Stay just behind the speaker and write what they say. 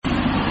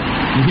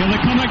And here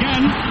they come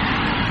again.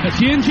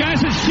 It's Ian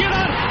Jess, it's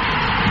Shearer.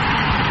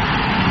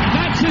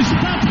 That's his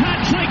third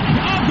hat-trick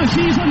of the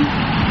season.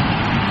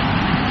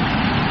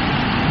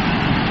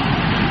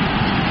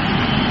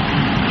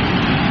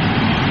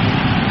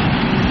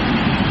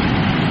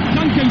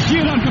 Duncan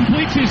Shearer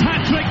completes his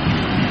hat-trick.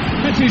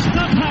 It's his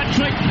third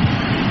hat-trick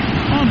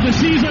of the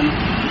season.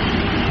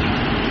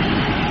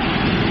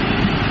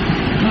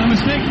 A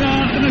mistake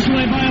there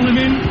initially by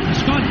Levine.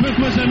 Scott Cook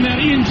was in there.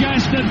 Ian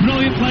Jess did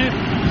brilliantly.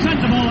 Sent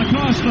the ball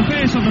across the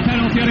face of the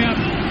penalty area.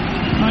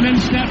 And in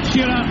stepped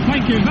Shearer.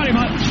 Thank you very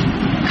much.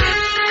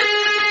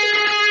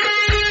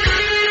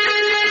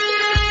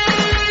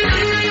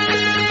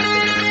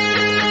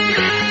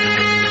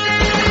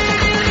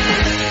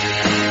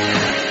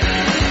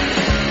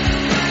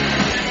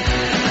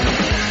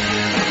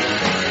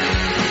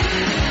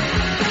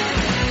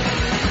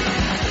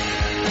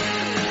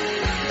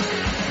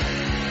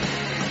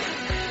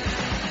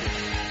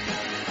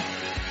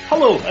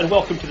 Hello and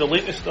welcome to the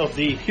latest of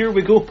the Here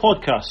We Go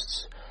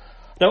podcasts.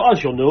 Now,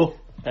 as you'll know,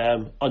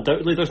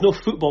 undoubtedly there's no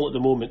football at the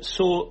moment,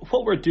 so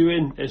what we're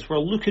doing is we're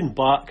looking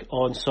back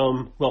on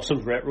some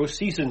retro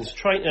seasons,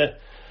 trying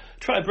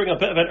to bring a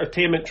bit of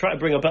entertainment, try to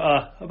bring a bit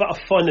of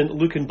fun in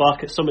looking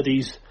back at some of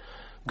these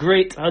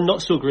great and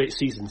not so great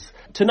seasons.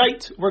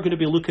 Tonight we're going to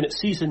be looking at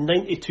season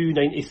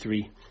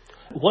 92-93,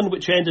 one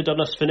which ended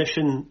on us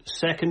finishing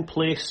second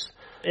place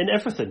in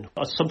everything.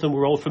 That's something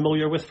we're all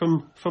familiar with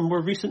from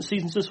more recent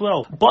seasons as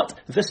well. But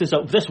this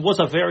was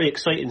a very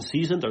exciting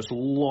season. There's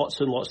lots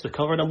and lots to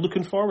cover, and I'm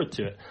looking forward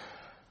to it.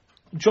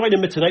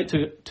 Joining me tonight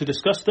to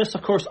discuss this,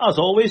 of course, as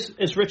always,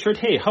 is Richard.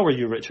 Hey, how are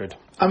you, Richard?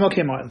 I'm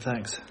okay, Martin,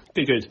 thanks.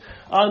 Good.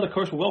 And of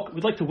course,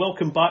 we'd like to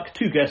welcome back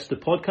two guests to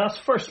the podcast.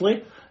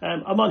 Firstly,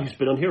 a man who's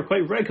been on here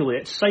quite regularly.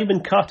 It's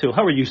Simon Catto.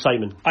 How are you,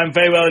 Simon? I'm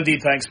very well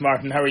indeed, thanks,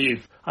 Martin. How are you?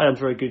 I am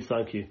very good,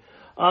 thank you.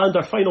 And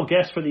our final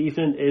guest for the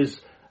evening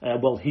is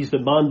he's the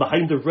man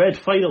behind the red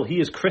final. He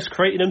is Chris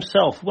Crighton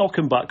himself.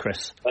 Welcome back,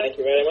 Chris. Thank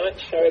you very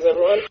much. How is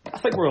everyone? I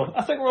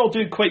think we're all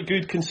doing quite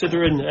good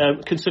considering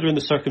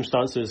the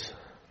circumstances.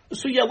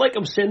 So yeah, like I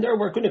was saying there,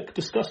 we're going to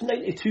discuss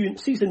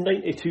season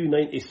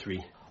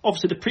 92-93.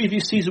 Obviously, the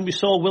previous season we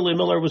saw Willie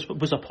Miller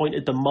was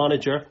appointed the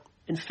manager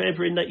in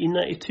February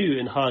 1992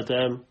 and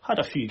had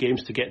a few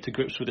games to get to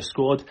grips with the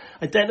squad,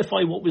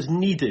 identify what was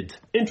needed.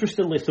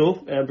 Interestingly,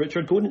 though,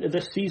 Richard, going into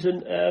this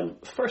season,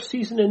 first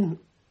season in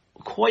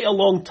quite a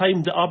long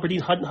time that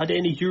Aberdeen hadn't had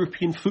any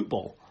European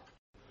football.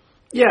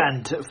 Yeah,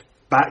 and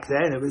back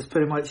then it was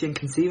pretty much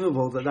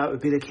inconceivable that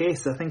would be the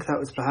case. I think that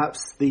was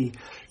perhaps the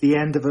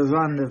end of a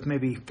run of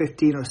maybe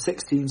 15 or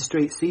 16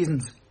 straight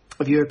seasons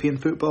of European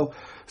football.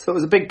 So it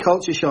was a big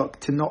culture shock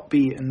to not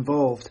be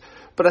involved.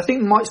 But I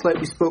think much like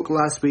we spoke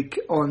last week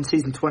on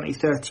season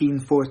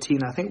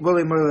 2013-14, I think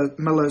Willie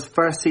Miller's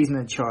first season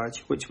in charge,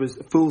 which was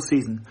a full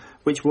season,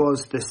 which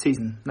was this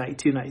season,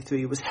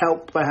 92-93, was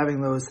helped by having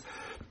those.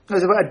 There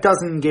was about a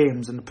dozen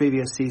games in the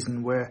previous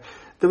season where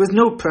there was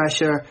no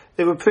pressure.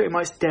 They were pretty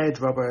much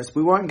dead rubbers.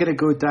 We weren't going to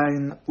go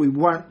down. We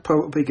weren't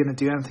probably going to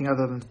do anything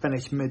other than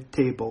finish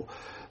mid-table.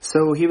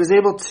 So he was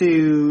able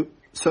to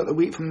sort of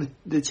wheat from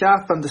the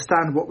chaff,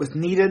 understand what was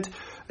needed.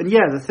 And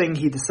yeah, the thing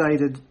he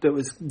decided that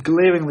was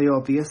glaringly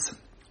obvious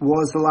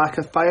was the lack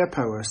of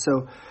firepower.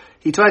 So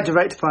he tried to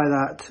rectify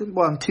that,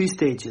 in two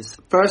stages.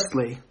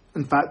 Firstly,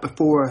 in fact,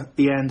 before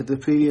the end of the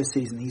previous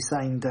season, he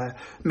signed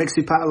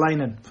Mixu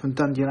Patalainen from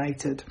Dundee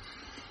United.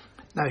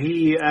 Now,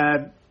 he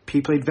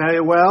played very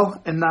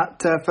well in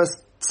that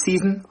first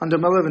season under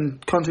Miller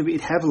and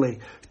contributed heavily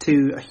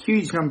to a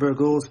huge number of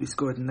goals we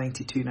scored in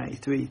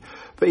 92-93.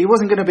 But he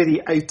wasn't going to be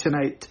the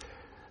out-and-out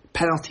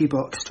penalty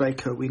box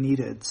striker we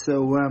needed.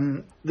 So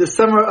the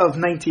summer of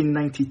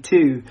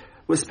 1992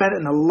 was spent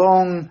in a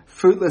long,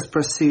 fruitless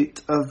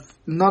pursuit of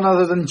none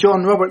other than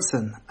John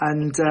Robertson.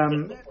 And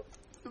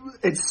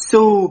it's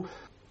so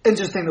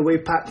interesting the way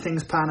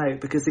things pan out,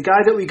 because the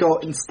guy that we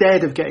got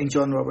instead of getting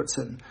John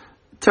Robertson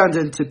turned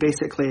into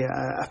basically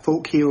a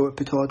folk hero at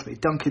Pittodrie,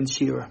 Duncan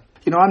Shearer.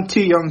 You know, I'm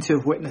too young to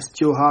have witnessed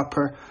Joe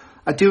Harper.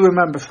 I do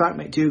remember Frank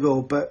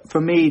McDougall, but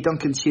for me,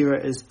 Duncan Shearer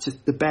is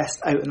just the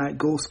best out-and-out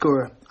goal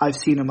scorer I've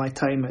seen in my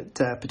time at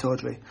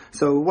Pittodrie.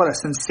 So what a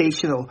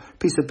sensational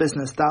piece of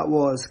business that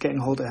was, getting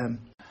hold of him.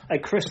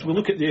 Chris, we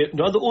look at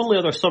the only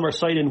other summer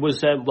signing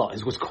was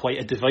it was quite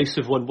a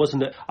divisive one,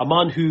 wasn't it? A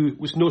man who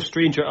was no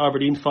stranger to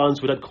Aberdeen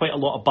fans. We'd had quite a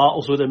lot of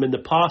battles with him in the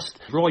past.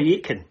 Roy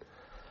Aitken.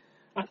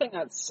 I think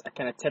that's a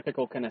kind of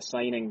typical kind of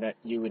signing that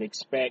you would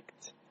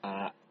expect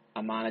a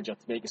manager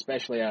to make,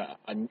 especially a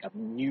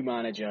new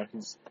manager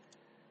who's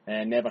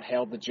never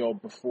held the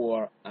job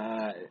before.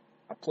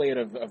 A player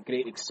of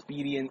great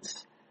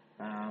experience,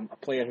 a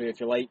player who,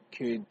 if you like,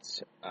 could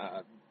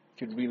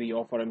really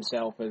offer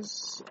himself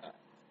as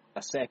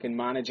a second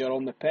manager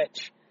on the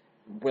pitch.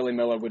 Willie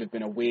Miller would have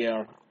been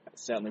aware,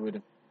 certainly would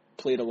have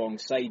played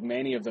alongside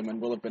many of them, and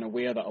will have been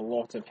aware that a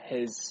lot of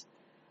his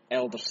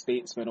elder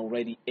statesmen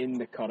already in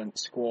the current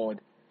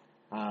squad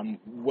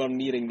were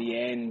nearing the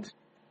end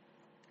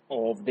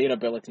of their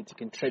ability to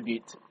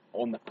contribute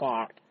on the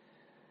park,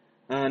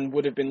 and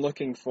would have been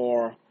looking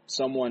for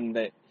someone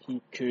that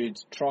he could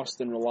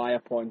trust and rely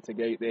upon to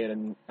go out there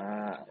and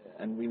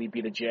really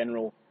be the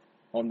general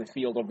on the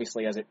field.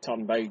 Obviously, as it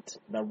turned out,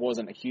 there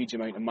wasn't a huge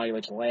amount of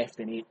mileage left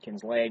in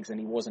Aitken's legs, and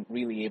he wasn't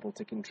really able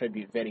to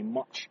contribute very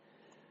much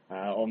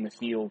on the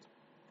field,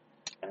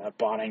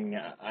 barring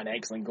an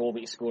excellent goal that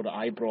he scored at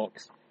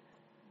Ibrox.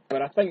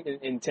 But I think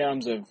in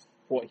terms of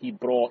what he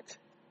brought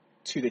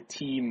to the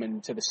team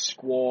and to the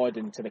squad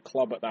and to the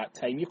club at that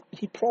time,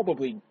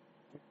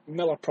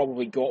 Miller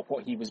probably got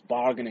what he was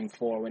bargaining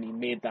for when he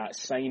made that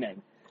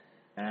signing.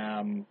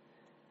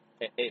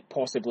 It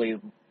possibly,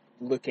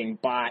 looking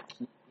back,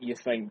 you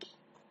think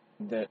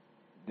that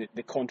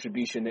the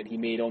contribution that he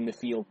made on the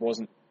field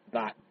wasn't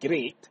that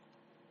great,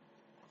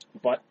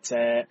 but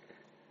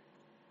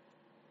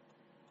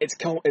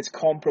it's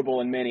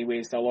comparable in many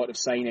ways to a lot of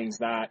signings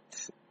that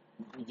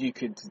you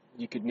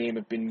could name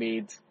have been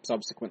made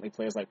subsequently.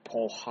 Players like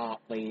Paul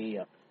Hartley,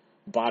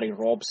 Barry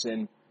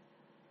Robson,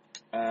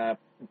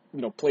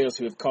 players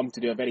who have come to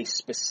do a very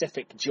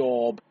specific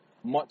job,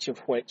 much of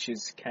which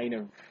is kind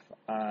of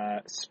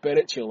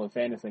spiritual, if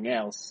anything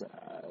else,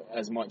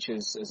 as much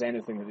as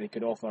anything that they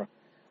could offer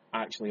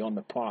actually on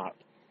the park.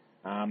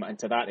 And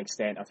to that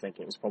extent, I think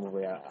it was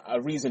probably a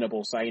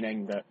reasonable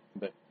signing that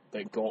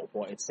got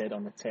what it said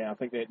on the tin. I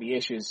think that the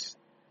issues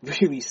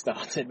really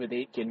started with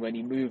Aitken when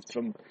he moved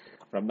from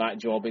that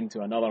job into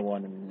another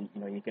one,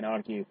 and you can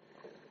argue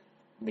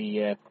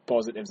the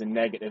positives and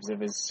negatives of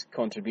his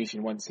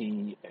contribution once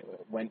he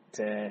went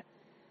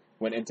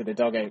into the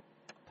dugout.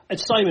 And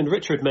Simon,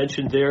 Richard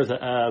mentioned there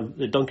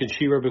that Duncan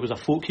Shearer was a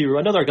folk hero.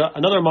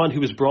 Another man who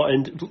was brought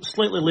in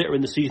slightly later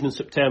in the season in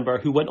September,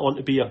 who went on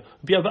to be a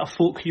bit of a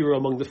folk hero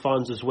among the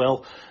fans as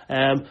well,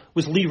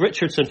 was Lee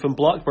Richardson from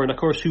Blackburn, of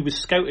course, who was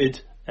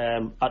scouted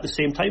at the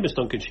same time as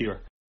Duncan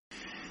Shearer.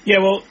 Yeah,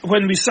 well,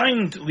 when we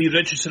signed Lee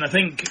Richardson, I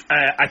think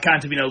I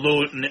can't have been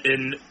alone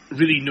in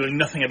really knowing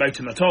nothing about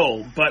him at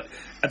all. But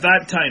at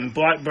that time,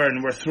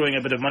 Blackburn were throwing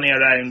a bit of money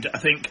around. I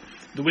think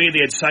the way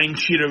they had signed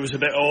Shearer was a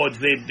bit odd.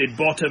 They'd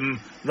bought him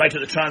right at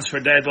the transfer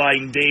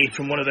deadline day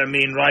from one of their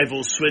main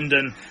rivals,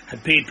 Swindon,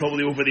 had paid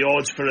probably over the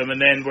odds for him,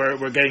 and then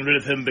were getting rid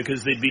of him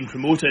because they'd been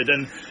promoted.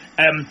 And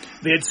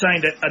they had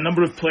signed a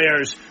number of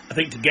players, I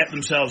think, to get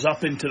themselves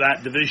up into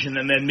that division,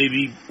 and then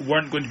maybe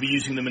weren't going to be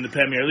using them in the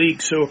Premier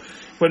League. So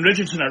when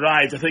Richardson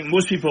arrived, I think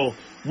most people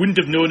wouldn't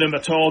have known him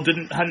at all,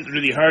 hadn't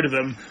really heard of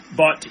him,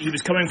 but he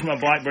was coming from a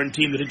Blackburn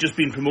team that had just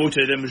been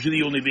promoted and was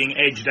really only being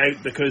edged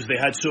out because they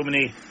had so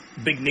many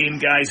big name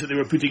guys that they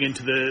were putting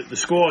into the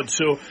squad.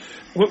 So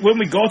when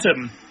we got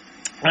him,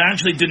 I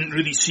actually didn't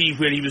really see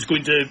where he was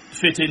going to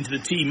fit into the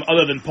team,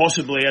 other than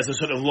possibly as a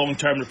sort of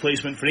long-term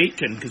replacement for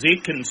Aitken, because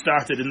Aitken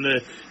started in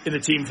the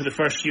team for the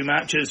first few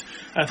matches.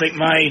 I think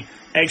my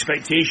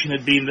expectation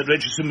had been that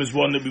Richardson was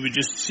one that we would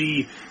just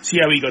see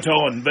how he got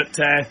on. But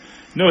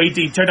no, he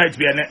turned out to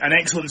be an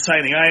excellent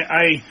signing.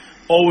 I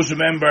always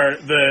remember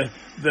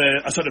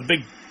a sort of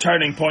big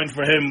turning point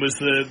for him was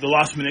the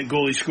last-minute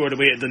goal he scored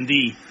away at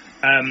Dundee,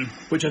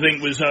 which I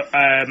think was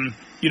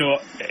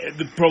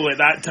probably at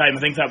that time, I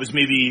think that was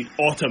maybe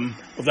autumn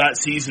of that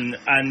season,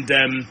 and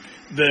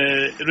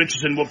the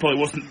Richardson probably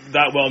wasn't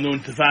that well known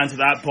to the fans at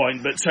that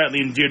point, but certainly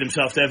endeared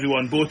himself to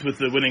everyone, both with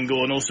the winning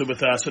goal and also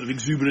with a sort of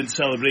exuberant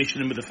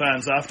celebration with the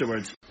fans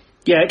afterwards.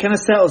 Yeah, it kind of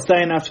settles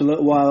down after a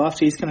little while.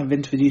 After he's kind of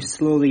introduced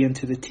slowly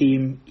into the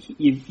team,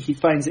 he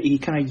finds that he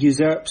kind of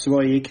usurps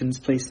Roy Aitken's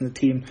place in the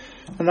team,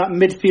 and that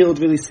midfield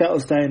really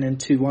settles down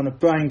into one of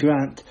Brian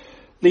Grant,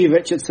 Lee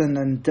Richardson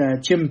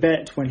and Jim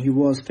Bett when he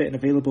was fit and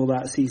available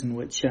that season,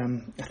 which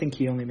I think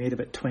he only made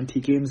about 20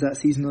 games that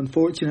season,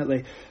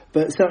 unfortunately.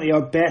 But certainly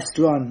our best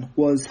run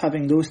was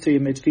having those three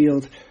in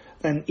midfield,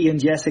 and Ian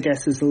Jess, I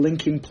guess, is the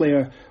linking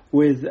player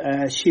with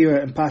Shearer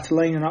and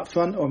Patalainen up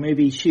front, or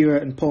maybe Shearer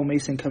and Paul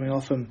Mason coming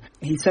off him.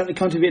 He certainly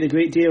contributed a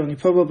great deal, and he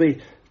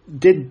probably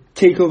did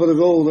take over the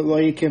role that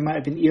Roy Aitken might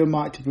have been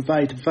earmarked to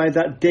provide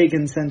that dig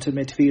in centre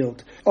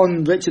midfield.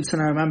 On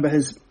Richardson, I remember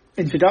his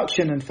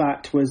introduction, in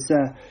fact, was...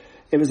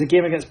 It was a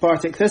game against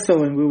Partick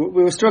Thistle, and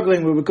we were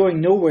struggling. We were going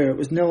nowhere. It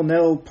was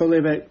 0-0, probably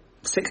about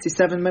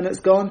 67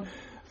 minutes gone.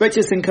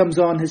 Richardson comes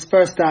on. His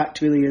first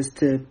act really is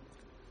to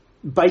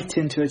bite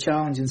into a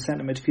challenge in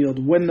centre midfield,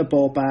 win the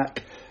ball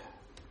back,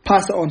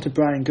 pass it on to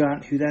Brian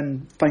Grant, who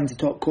then finds the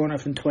top corner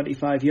from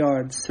 25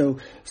 yards. So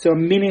a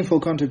meaningful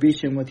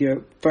contribution with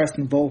your first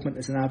involvement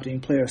as an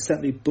Aberdeen player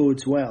certainly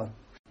bodes well.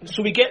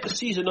 So we get the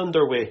season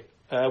underway.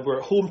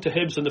 We're at home to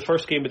Hibs in the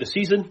first game of the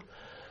season.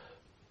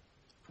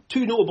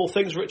 Two notable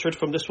things, Richard,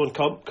 from this one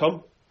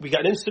come. We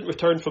get an instant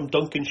return from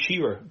Duncan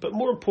Shearer, but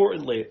more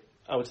importantly,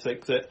 I would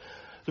think that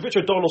the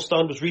Richard Donald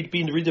stand was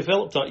being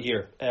redeveloped that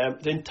year.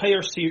 The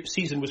entire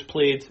season was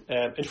played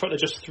in front of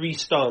just three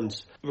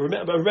stands. I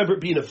remember it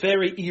being a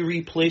very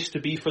eerie place to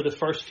be for the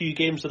first few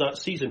games of that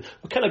season.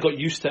 We kind of got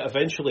used to it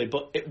eventually,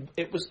 but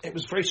it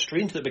was very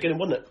strange at the beginning,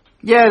 wasn't it?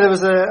 Yeah, there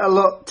was a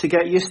lot to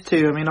get used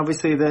to. I mean,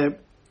 obviously,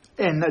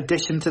 in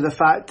addition to the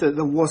fact that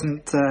there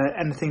wasn't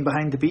anything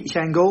behind the beach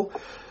end goal,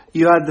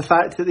 you had the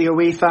fact that the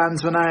away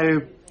fans were now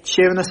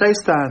sharing the south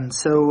stand.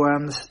 So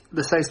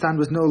the south stand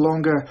was no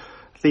longer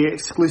the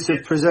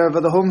exclusive preserve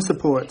of the home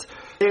support.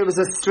 It was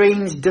a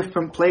strange,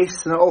 different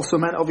place, and it also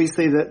meant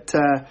obviously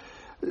that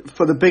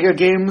for the bigger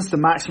games, the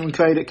maximum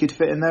crowd it could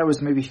fit in there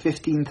was maybe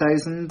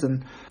 15,000,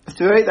 and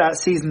throughout that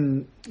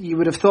season you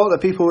would have thought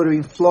that people would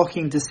have been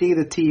flocking to see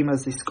the team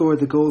as they scored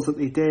the goals that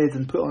they did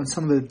and put on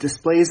some of the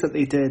displays that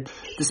they did,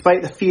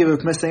 despite the fear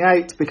of missing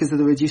out because of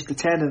the reduced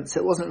attendance.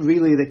 It wasn't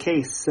really the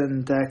case,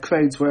 and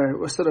crowds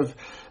were sort of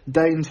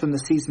down from the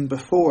season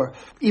before.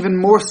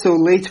 Even more so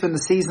later in the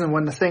season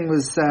when the thing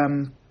was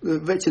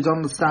Richard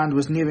Arnold's stand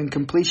was nearing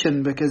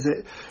completion, because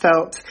it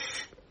felt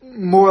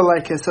more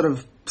like a sort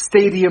of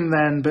stadium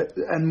then,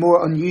 and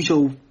more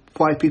unusual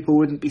why people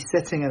wouldn't be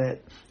sitting in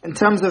it. In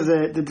terms of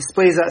the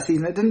displays that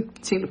season, it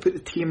didn't seem to put the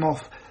team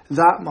off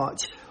that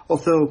much,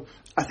 although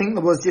I think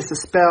there was just a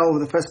spell over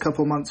the first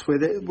couple of months where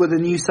the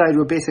new side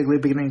were basically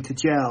beginning to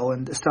gel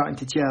and starting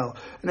to gel,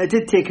 and it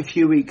did take a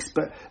few weeks,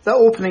 but that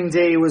opening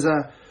day was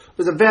a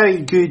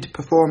very good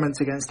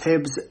performance against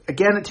Hibs.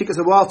 Again, it took us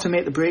a while to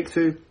make the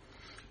breakthrough.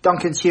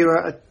 Duncan Shearer,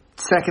 a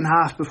second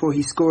half before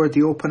he scored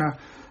the opener.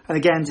 And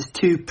again, just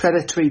two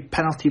predatory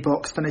penalty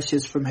box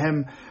finishes from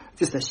him.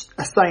 Just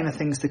a sign of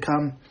things to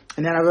come.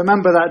 And then I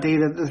remember that day,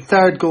 that the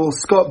third goal,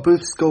 Scott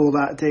Booth's goal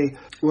that day,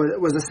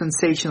 was a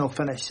sensational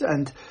finish.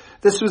 And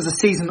this was the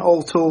season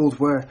all told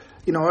where,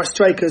 our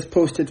strikers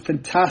posted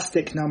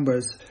fantastic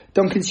numbers.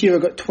 Duncan Shearer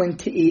got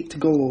 28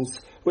 goals,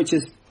 which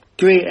is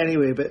great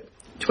anyway, but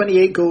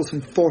 28 goals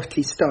from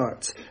 40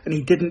 starts. And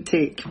he didn't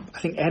take, I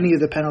think, any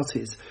of the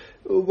penalties.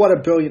 What a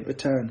brilliant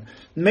return.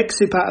 Mick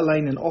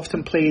Supatalainen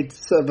often played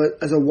sort of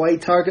as a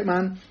wide target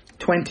man,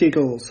 20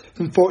 goals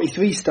from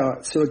 43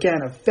 starts. So again,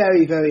 a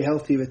very, very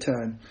healthy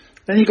return.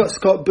 Then you got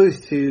Scott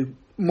Booth, who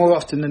more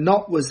often than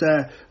not was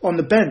on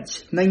the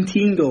bench,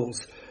 19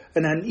 goals.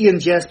 And then Ian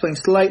Jess playing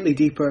slightly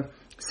deeper,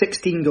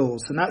 16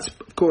 goals. And that's,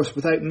 of course,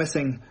 without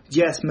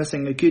Jess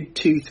missing a good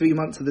 2-3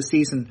 months of the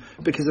season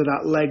because of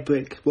that leg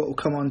break, what we'll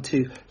come on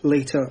to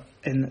later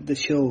in the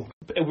show.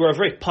 We were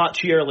very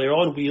patchy earlier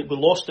on. We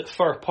lost at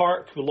Fir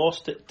Park, we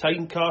lost at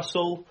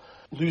Tynecastle,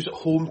 lose at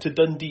home to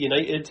Dundee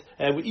United,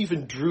 and we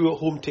even drew at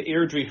home to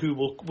Airdrie, who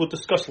we'll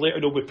discuss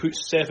later. We put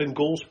 7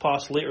 goals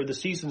past later in the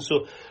season.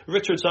 So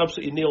Richard's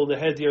absolutely nailed the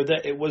head here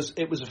that it was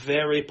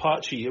very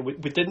patchy.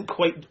 We didn't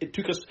quite. It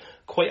took us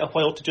quite a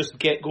while to just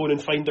get going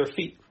and find our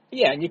feet.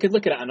 Yeah, and you could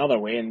look at it another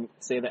way and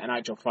say that in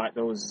actual fact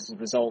those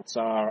results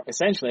are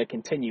essentially a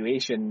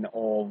continuation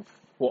of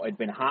what had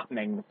been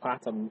happening, the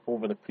pattern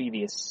over the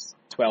previous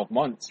 12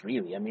 months,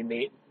 really. I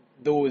mean,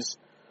 those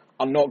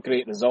are not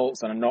great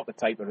results and are not the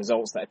type of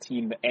results that a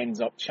team that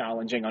ends up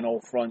challenging on all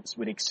fronts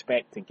would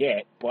expect to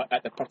get. But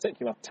at the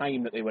particular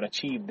time that they were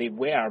achieved, they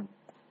were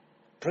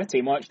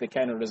pretty much the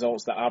kind of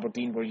results that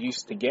Aberdeen were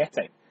used to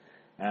getting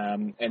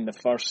in the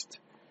first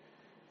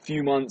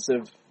few months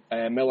of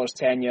Miller's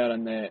tenure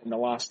and the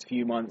last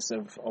few months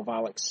of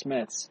Alex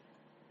Smith's.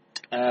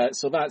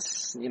 So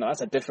that's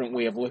a different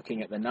way of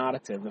looking at the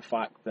narrative. The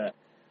fact that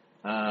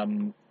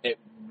it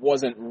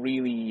wasn't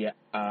really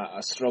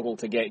a struggle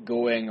to get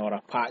going or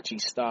a patchy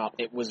start.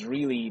 It was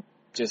really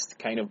just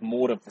kind of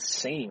more of the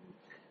same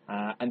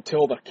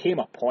until there came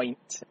a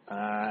point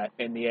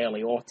in the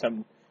early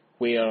autumn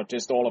where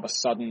just all of a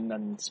sudden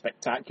and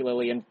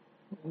spectacularly, and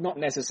not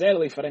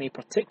necessarily for any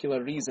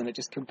particular reason, it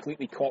just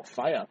completely caught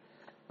fire.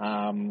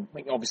 I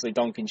think obviously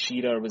Duncan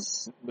Shearer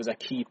was a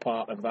key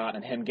part of that,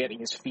 and him getting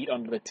his feet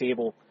under the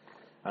table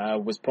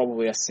was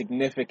probably a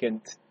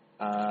significant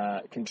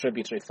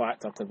contributory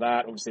factor to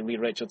that. Obviously Lee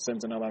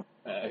Richardson's another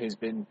who's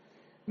been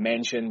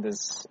mentioned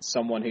as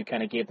someone who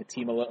kind of gave the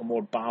team a little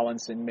more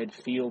balance in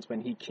midfield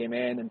when he came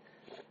in, and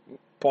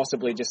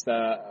possibly just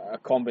a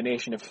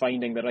combination of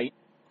finding the right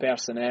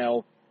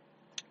personnel,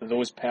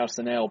 those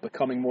personnel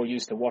becoming more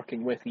used to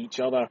working with each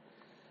other,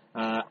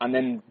 and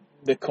then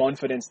the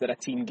confidence that a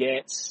team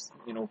gets,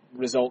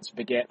 results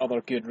beget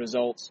other good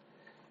results,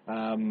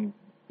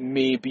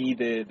 may be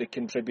the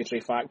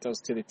contributory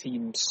factors to the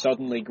team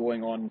suddenly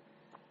going on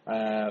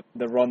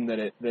the run that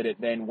it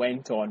then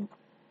went on.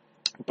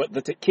 But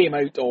that it came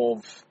out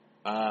of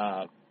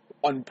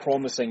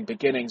unpromising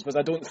beginnings was,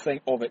 I don't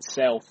think, of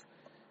itself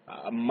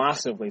a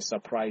massively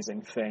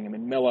surprising thing. I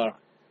mean, Miller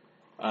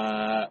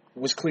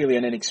was clearly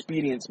an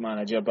inexperienced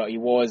manager, but he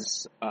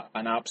was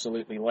an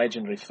absolutely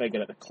legendary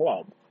figure at the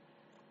club.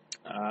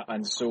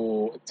 And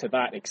so, to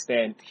that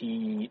extent,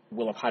 he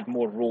will have had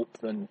more rope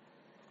than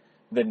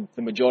the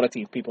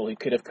majority of people who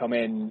could have come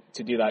in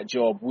to do that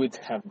job would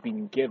have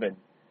been given.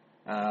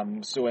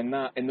 So, in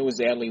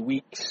those early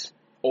weeks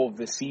of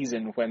the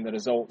season, when the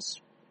results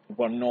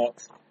were not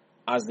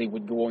as they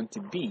would go on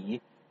to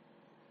be,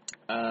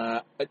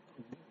 I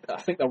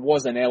think there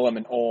was an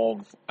element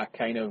of a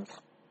kind of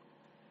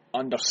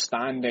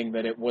understanding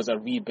that it was a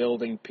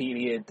rebuilding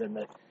period, and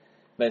that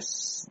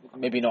this,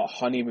 maybe not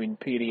honeymoon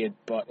period,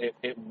 but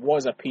it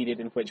was a period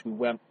in which we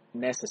weren't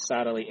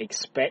necessarily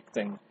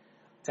expecting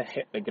to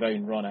hit the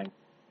ground running.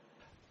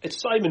 It's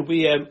Simon,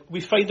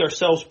 we find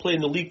ourselves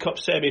playing the League Cup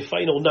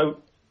semi-final. Now,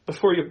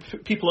 before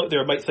people out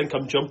there might think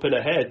I'm jumping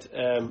ahead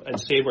and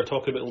say we're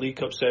talking about the League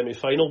Cup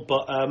semi-final,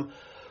 but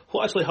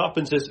what actually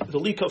happens is the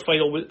League Cup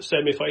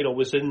semi-final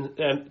was in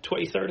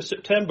 23rd of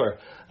September.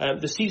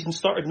 The season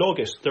started in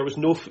August. There was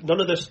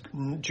none of this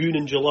June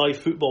and July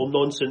football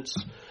nonsense.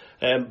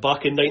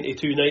 Back in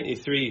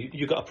 92-93,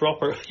 you got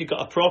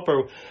a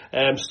proper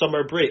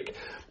summer break.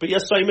 But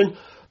yes, Simon,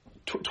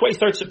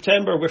 23rd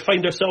September, we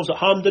find ourselves at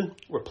Hampden.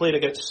 We're playing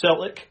against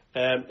Celtic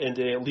in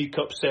the League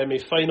Cup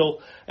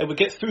semi-final, and we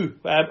get through.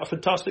 A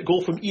fantastic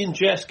goal from Ian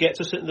Jess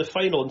gets us into the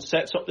final and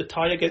sets up the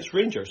tie against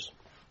Rangers.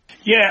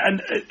 Yeah,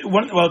 and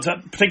it's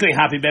a particularly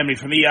happy memory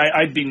for me.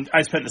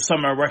 I spent the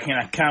summer working in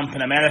a camp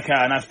in America,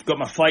 and I've got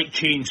my flight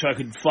changed so I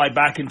could fly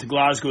back into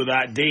Glasgow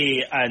that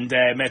day, and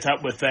met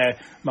up with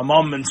my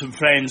mum and some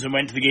friends and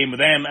went to the game with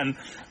them. And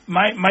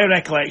my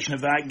recollection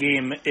of that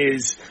game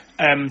is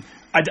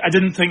I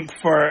didn't think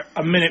for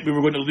a minute we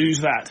were going to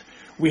lose that.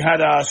 We had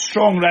a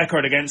strong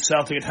record against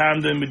Celtic at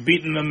Hampden. We'd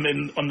beaten them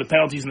on the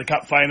penalties in the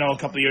cup final a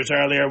couple of years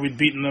earlier. We'd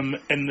beaten them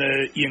in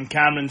the Ian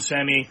Cameron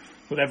semi,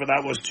 whatever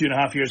that was,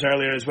 2.5 years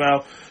earlier as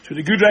well. So we had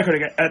a good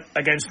record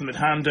against them at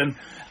Hampden.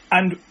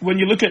 And when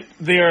you look at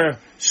their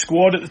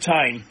squad at the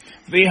time,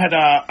 they had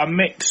a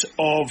mix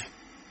of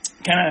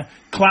kind of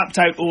clapped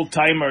out old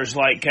timers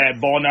like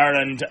Bonner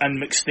and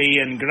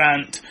McStay and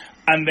Grant,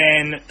 and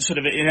then sort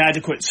of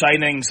inadequate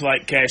signings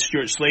like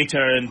Stuart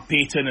Slater and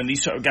Payton and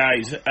these sort of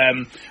guys.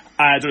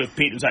 I don't know if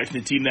Payton was actually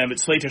in the team then, but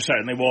Slater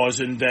certainly was,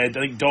 and I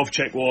think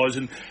Dovcik was,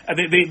 and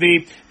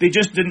they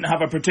just didn't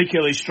have a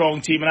particularly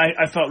strong team, and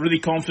I felt really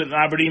confident that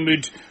Aberdeen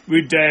would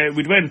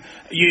win.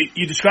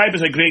 You describe it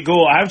as a great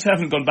goal. I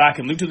haven't gone back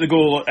and looked at the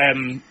goal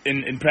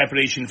in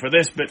preparation for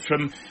this, but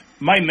from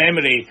my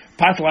memory,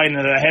 Patline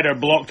had a header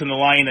blocked on the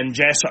line, and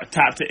Jess sort of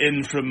tapped it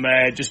in from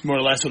just more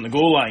or less on the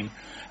goal line.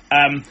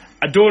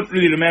 I don't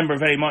really remember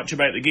very much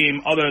about the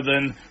game other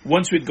than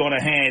once we'd gone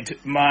ahead,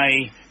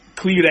 my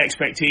clear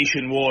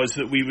expectation was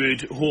that we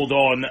would hold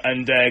on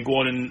and go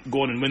on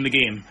and win the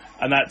game,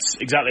 and that's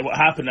exactly what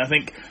happened. I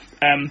think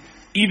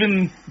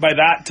even by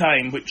that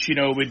time, which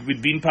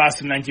we'd been past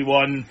the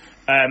 91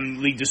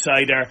 league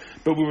decider,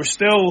 but we were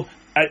still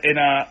in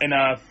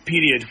a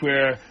period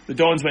where the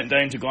Dons went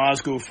down to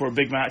Glasgow for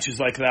big matches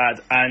like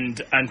that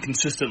and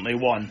consistently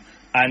won.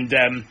 And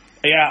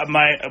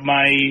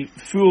my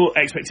full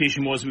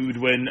expectation was we would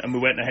win, and we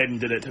went ahead and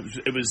did it.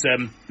 It was a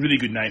really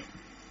good night.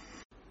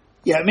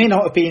 Yeah, it may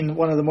not have been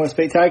one of the more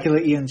spectacular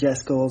Ian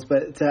Jess goals,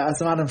 but as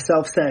the man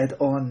himself said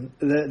on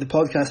the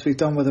podcast we've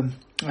done with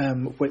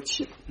him,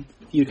 which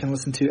you can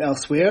listen to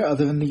elsewhere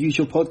other than the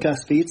usual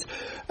podcast feeds,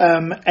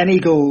 any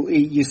goal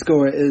you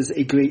score is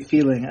a great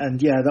feeling,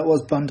 and yeah, that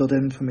was bundled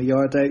in from a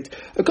yard out.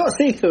 I've got to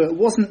say though, it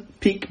wasn't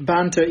peak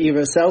banter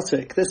era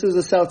Celtic. This was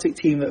a Celtic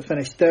team that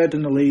finished third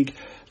in the league.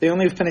 They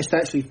only finished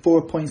actually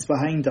 4 points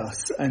behind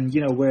us, and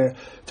we're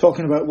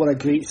talking about what a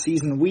great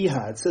season we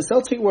had. So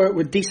Celtic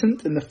were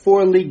decent in the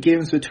 4 league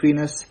games between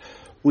us.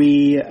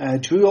 We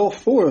drew all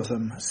 4 of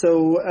them,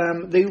 so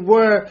they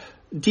were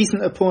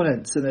decent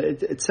opponents, and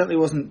it certainly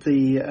wasn't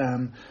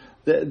the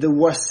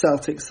worst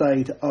Celtic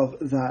side of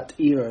that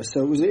era.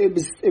 So it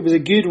was a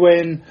good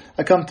win,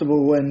 a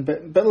comfortable win.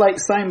 But like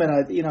Simon,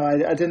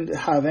 I didn't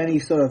have any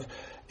sort of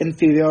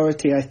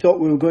inferiority. I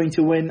thought we were going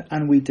to win,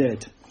 and we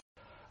did.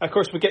 Of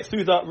course, we get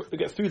through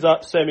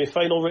that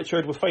semi-final,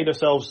 Richard. We find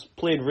ourselves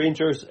playing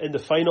Rangers in the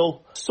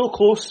final. So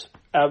close,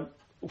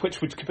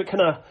 which would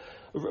kind of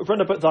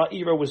run about that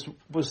era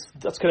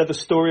that's kind of the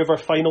story of our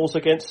finals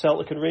against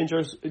Celtic and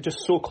Rangers. Just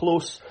so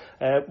close.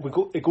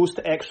 It goes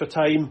to extra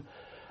time,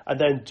 and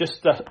then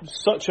just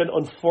such an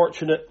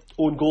unfortunate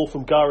own goal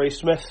from Gary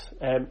Smith.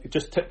 It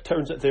just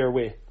turns it their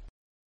way.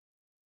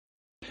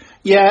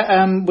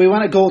 Yeah, we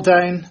went a goal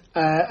down,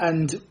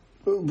 and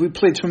we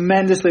played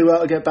tremendously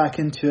well to get back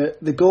into it.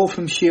 The goal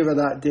from Shearer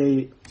that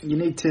day, you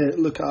need to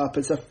look it up.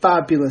 It's a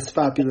fabulous,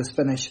 fabulous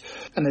finish.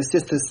 And it's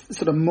just this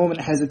sort of moment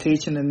of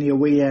hesitation in the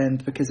away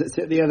end because it's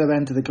at the other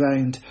end of the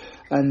ground.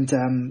 And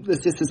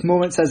there's just this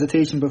moment's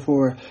hesitation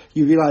before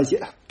you realise,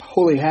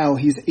 holy hell,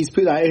 he's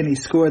put that in, he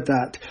scored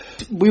that.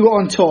 We were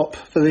on top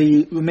for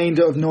the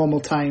remainder of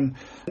normal time.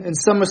 In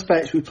some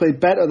respects, we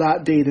played better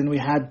that day than we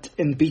had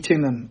in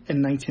beating them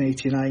in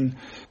 1989.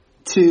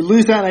 To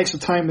lose that extra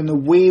time in the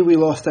way we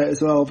lost out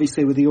as well,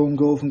 obviously with the own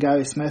goal from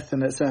Gary Smith,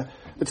 and it's a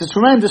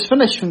tremendous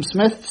finish from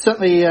Smith.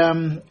 Certainly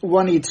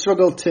one he'd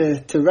struggle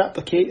to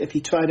replicate if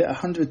he tried it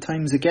 100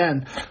 times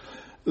again.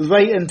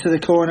 Right into the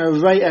corner,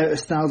 right out of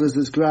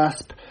Snalders'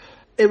 grasp.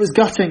 It was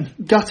gutting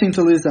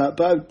to lose that,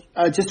 but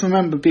I just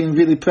remember being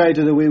really proud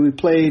of the way we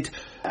played,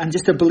 and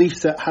just a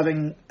belief that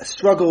having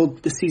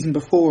struggled the season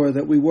before,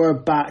 that we were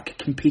back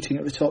competing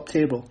at the top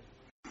table.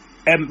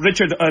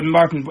 Richard,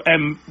 Martin,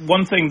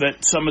 one thing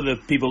that some of the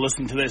people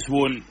listening to this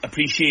won't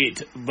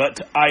appreciate,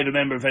 but I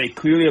remember very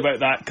clearly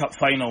about that cup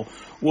final,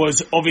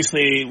 was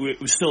obviously we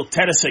were still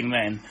terracing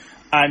then.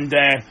 And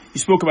you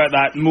spoke about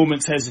that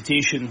moment's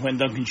hesitation when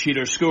Duncan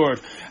Shearer scored.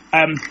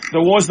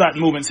 There was that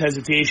moment's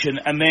hesitation,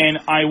 and then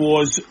I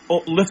was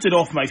lifted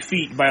off my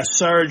feet by a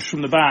surge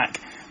from the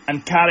back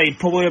and carried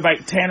probably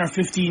about 10 or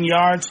 15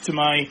 yards to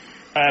my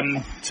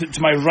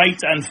to my right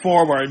and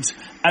forwards,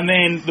 and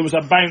then there was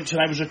a bounce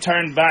and I was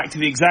returned back to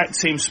the exact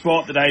same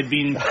spot that I had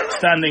been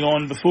standing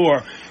on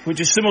before, which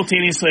is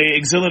simultaneously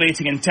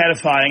exhilarating and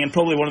terrifying, and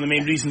probably one of the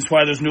main reasons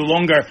why there's no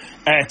longer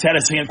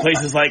terracing in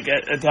places like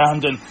at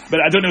Hampden.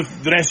 But I don't know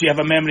if the rest of you have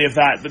a memory of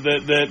that, but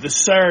the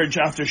surge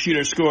after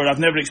Shearer scored, I've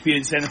never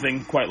experienced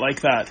anything quite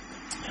like that.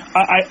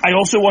 I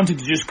also wanted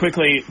to just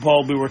quickly,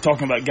 while we were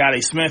talking about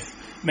Gary Smith,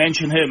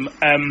 mention him.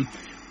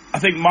 I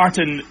think,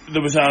 Martin,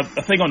 there was a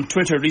thing on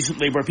Twitter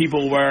recently where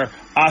people were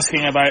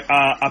asking about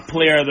a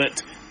player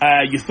that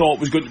you thought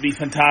was going to be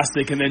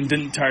fantastic and then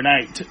didn't turn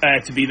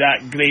out to be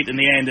that great in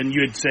the end, and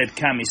you had said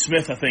Cammy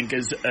Smith, I think,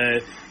 is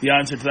the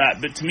answer to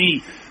that. But to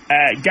me,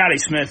 Gary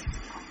Smith,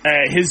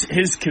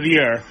 his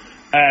career,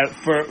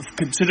 for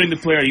considering the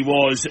player he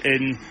was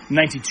in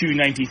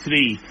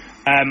 92-93,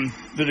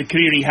 the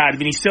career he had, I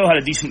mean, he still had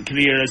a decent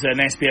career as an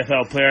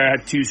SPFL player,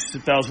 had 2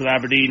 spells with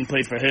Aberdeen,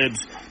 played for Hibs,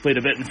 played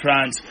a bit in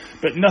France,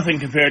 but nothing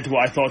compared to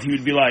what I thought he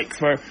would be like.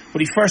 For when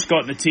he first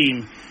got in the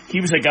team,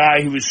 he was a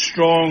guy who was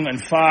strong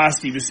and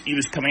fast. He was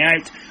coming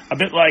out a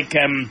bit like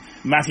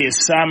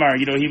Matthias Sammer.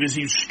 You know, he was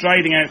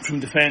striding out from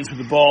defence with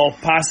the ball,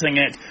 passing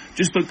it,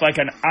 just looked like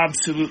an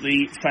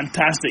absolutely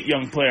fantastic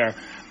young player.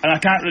 And I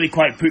can't really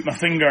quite put my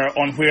finger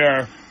on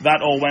where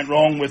that all went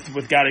wrong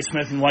with Gary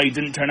Smith and why he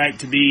didn't turn out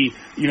to be,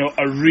 you know,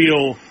 a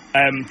real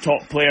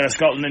top player, a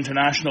Scotland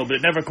international, but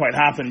it never quite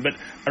happened. But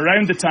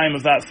around the time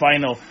of that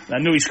final, I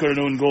know he scored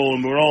an own goal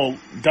and we were all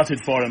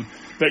gutted for him,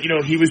 but, you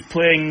know, he was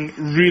playing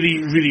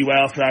really, really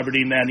well for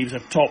Aberdeen then. He was a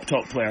top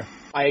player.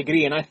 I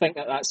agree, and I think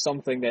that that's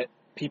something that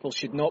people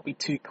should not be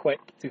too quick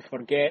to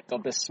forget or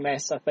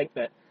dismiss. I think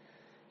that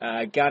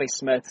Gary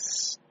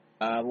Smith's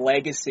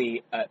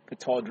legacy at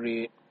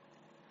Pittodrie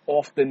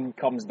often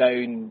comes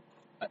down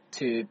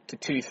to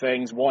two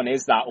things. One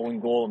is that own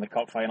goal in the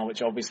cup final,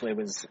 which obviously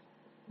was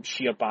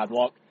sheer bad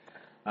luck.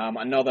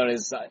 Another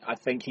is, I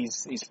think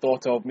he's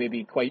thought of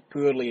maybe quite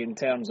poorly in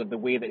terms of the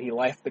way that he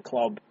left the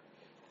club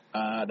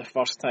the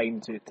first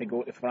time to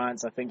go to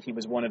France. I think he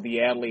was one of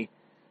the early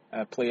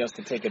players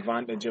to take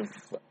advantage of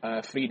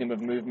freedom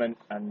of movement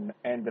and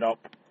ended up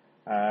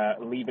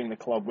leaving the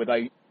club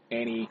without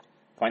any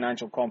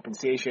financial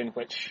compensation,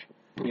 which,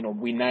 you know,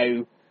 we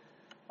now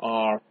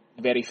are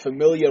very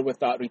familiar with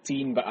that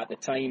routine, but at the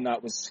time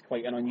that was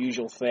quite an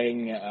unusual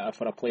thing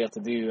for a player to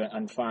do,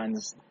 and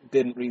fans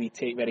didn't really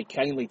take very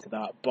kindly to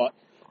that. But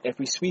if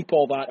we sweep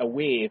all that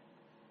away,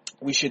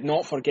 we should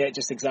not forget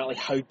just exactly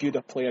how good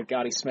a player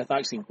Gary Smith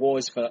actually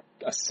was for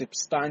a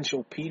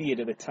substantial period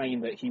of the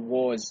time that he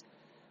was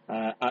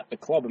at the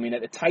club. I mean,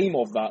 at the time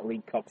of that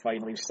League Cup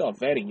final, he was still a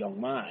very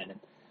young man, and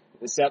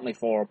certainly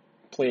for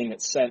playing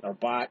at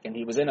centre-back, and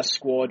he was in a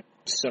squad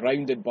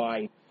surrounded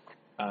by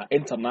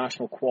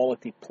international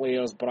quality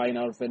players, Brian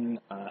Irvin,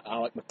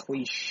 Alec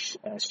McLeish,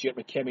 Stuart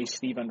McKimmie,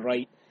 Stephen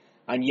Wright,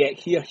 and yet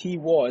here he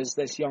was,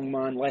 this young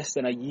man, less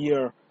than a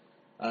year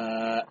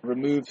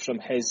removed from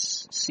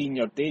his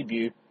senior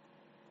debut,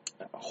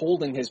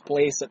 holding his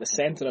place at the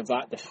centre of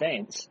that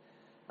defence,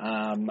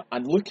 and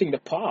looking the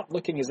part,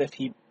 looking as if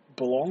he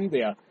belonged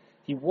there.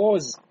 He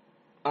was,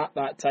 at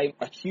that time,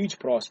 a huge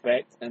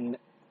prospect, and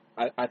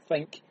I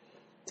think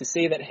to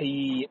say that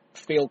he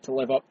failed to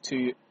live up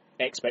to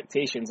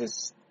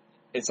expectations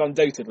it's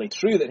undoubtedly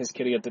true that his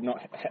career did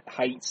not hit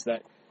heights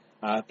that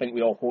I think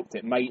we all hoped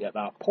it might at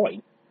that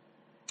point.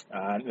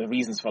 The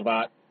reasons for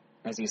that,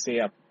 as you say,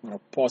 are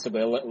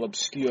possibly a little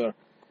obscure.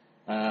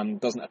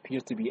 Doesn't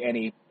appear to be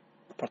any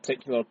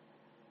particular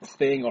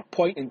thing or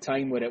point in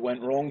time where it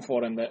went wrong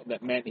for him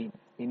that meant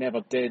he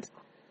never did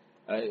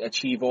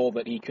achieve all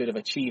that he could have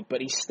achieved.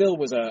 But he still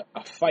was a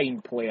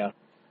fine player,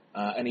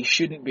 and he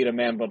shouldn't be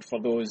remembered for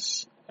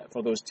those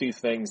two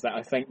things that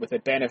I think, with the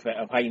benefit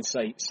of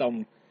hindsight,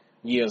 some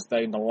years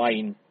down the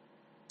line,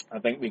 I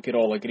think we could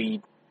all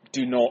agree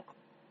do not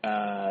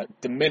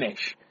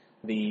diminish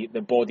the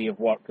body of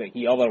work that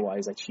he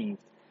otherwise achieved,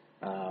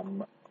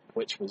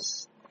 which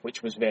was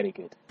very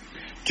good.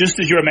 Just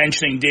as you were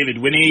mentioning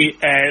David Winnie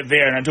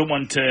there, and I don't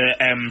want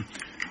to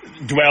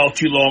dwell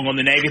too long on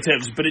the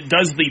negatives, but it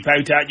does leap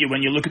out at you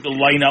when you look at the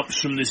lineups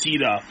from this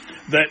era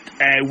that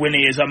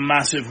Winnie is a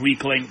massive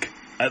weak link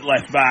at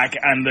left back,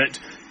 and that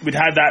we'd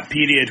had that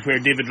period where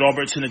David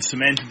Robertson had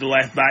cemented the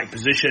left back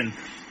position,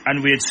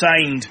 and we had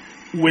signed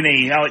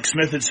Winnie, Alex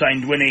Smith had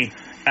signed Winnie,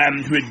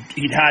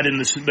 he'd had in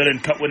the St Mirren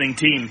Cup winning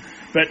team,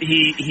 but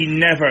he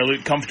never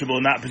looked comfortable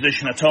in that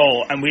position at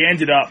all, and we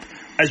ended up,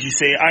 as you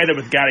say, either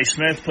with Gary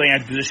Smith playing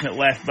out of position at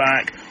left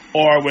back,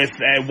 or with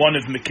one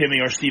of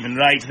McKimmie or Stephen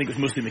Wright. I think it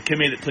was mostly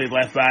McKimmie that played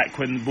left back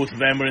when both of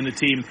them were in the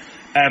team,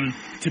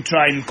 to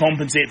try and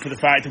compensate for the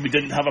fact that we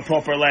didn't have a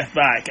proper left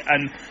back.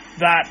 And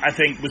that, I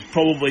think, was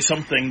probably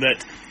something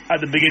that at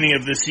the beginning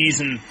of the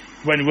season,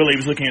 when Willie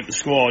was looking at the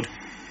squad,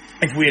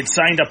 if we had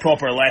signed a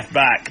proper left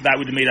back, that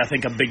would have made, I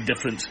think, a big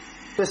difference.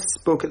 Just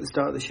spoke at the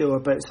start of the show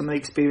about some of the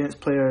experienced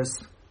players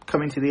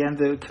coming to the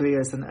end of their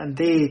careers, and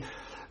they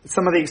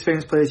some of the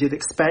experienced players you'd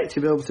expect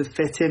to be able to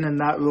fit in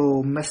that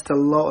role missed a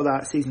lot of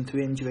that season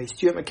through injury.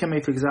 Stuart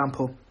McKinlay, for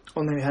example,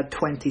 only had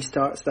 20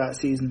 starts that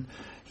season.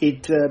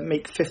 He'd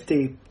make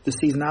 50 the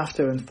season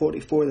after and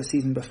 44 the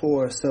season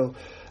before, so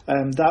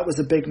that was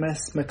a big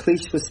miss.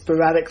 McLeish was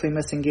sporadically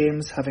missing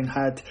games, having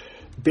had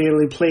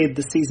barely played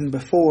the season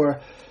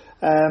before.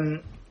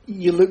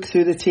 You look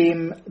through the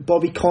team,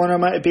 Bobby Connor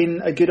might have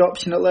been a good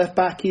option at left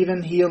back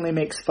even. He only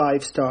makes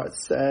 5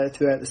 starts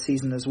throughout the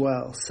season as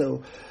well.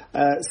 So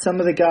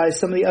some of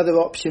the other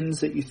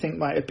options that you think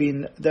might have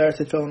been there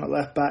to fill in at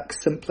left back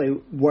simply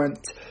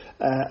weren't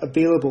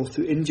available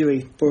through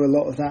injury for a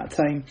lot of that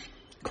time.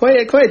 Quite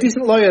a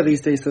decent lawyer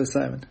these days though,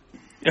 Simon.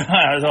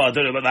 I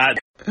don't know about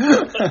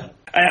that.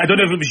 I don't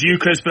know if it was you,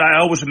 Chris, but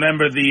I always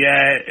remember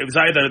it was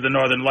either the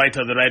Northern Light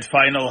or the Red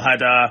Final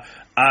had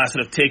a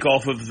sort of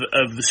take-off of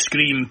the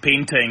Scream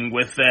painting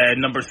with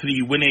number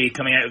 3 Winnie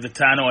coming out of the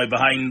tannoy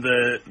behind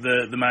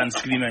the man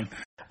screaming.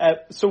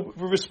 So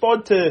we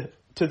respond to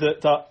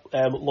that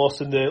loss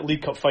in the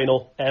League Cup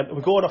final.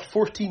 We go on a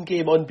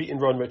 14-game unbeaten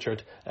run,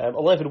 Richard.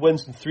 11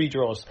 wins and 3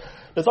 draws.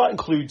 Now that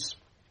includes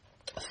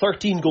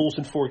 13 goals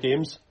in 4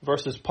 games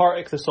versus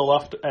Partick Thistle,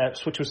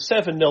 which was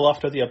 7-0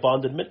 after the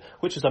abandonment,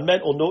 which is a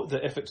mental note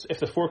that if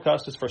the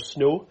forecast is for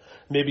snow,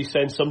 maybe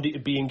send somebody to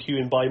B&Q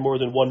and buy more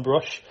than one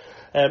brush.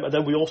 And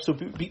then we also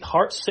beat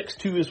Hearts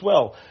 6-2 as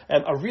well.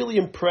 A really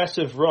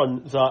impressive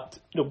run that,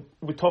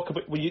 we talk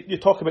about, when you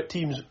talk about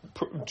teams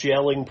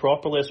gelling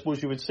properly, I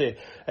suppose you would say.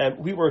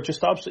 We were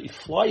just absolutely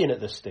flying at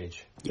this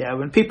stage. Yeah,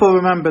 when people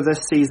remember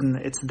this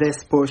season, it's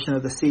this portion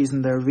of the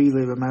season they're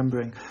really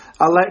remembering.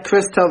 I'll let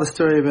Chris tell the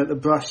story about the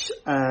brush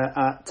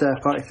at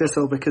Partick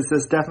Thistle, because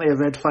there's definitely a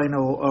Red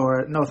Final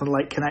or Northern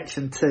Light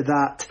connection to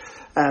that,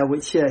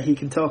 which he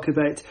can talk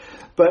about.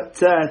 But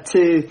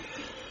to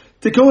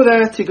go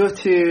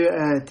to,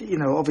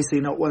 obviously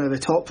not one of the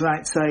top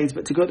ranked sides,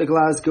 but to go to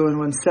Glasgow and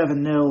win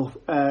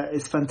 7-0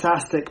 is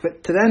fantastic.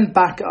 But to then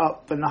back it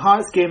up, and the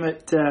Hearts game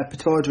at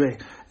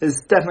Pittodrie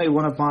is definitely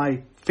one of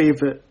my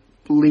favourite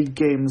league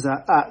games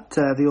at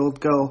the Old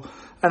Gull.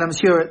 And I'm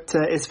sure it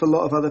is for a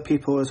lot of other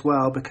people as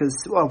well,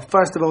 because, well,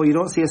 first of all, you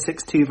don't see a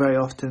 6-2 very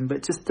often,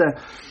 but just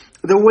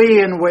the way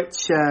in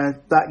which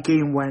that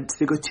game went.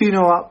 To go 2-0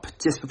 up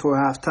just before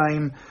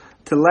half-time,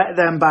 to let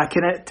them back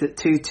in it at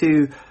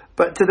 2-2,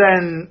 but to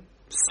then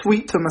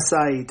sweep them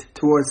aside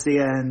towards the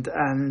end.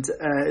 And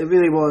it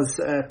really was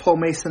Paul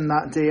Mason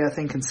that day, I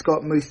think, and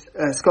Scott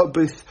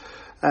Booth,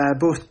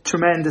 both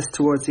tremendous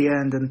towards the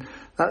end. And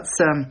that's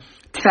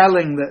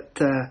telling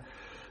that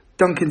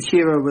Duncan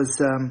Shearer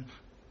was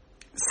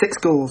 6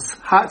 goals,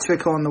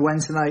 hat-trick on the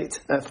Wednesday night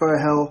at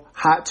Firhill,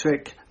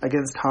 hat-trick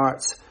against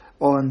Hearts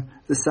on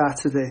the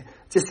Saturday.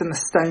 Just an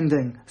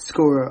astounding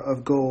scorer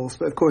of goals.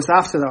 But of course,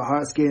 after that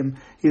Hearts game,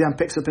 he then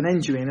picks up an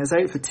injury and is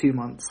out for 2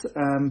 months.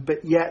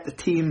 But yet the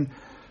team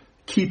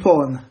keep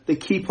on. They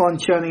keep on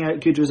churning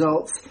out good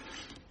results.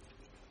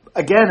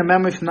 Again, a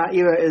memory from that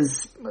era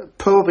is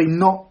probably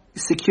not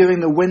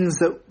securing the wins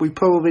that we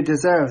probably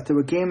deserved. There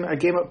were a game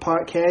at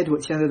Parkhead,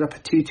 which ended up a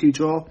 2-2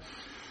 draw.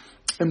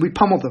 And we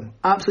pummeled them.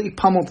 Absolutely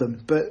pummeled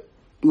them. But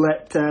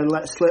let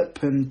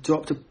slip and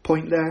dropped a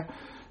point there.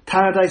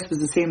 Paradise was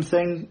the same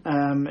thing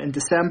in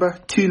December,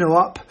 2-0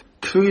 up,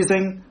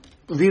 cruising,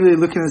 really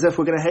looking as if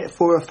we're going to hit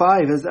 4 or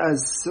 5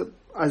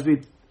 as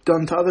we've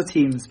done to other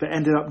teams, but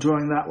ended up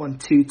drawing that one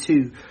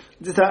 2-2.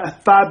 Just a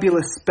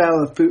fabulous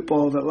spell of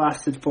football that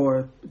lasted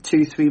for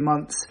 2-3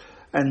 months.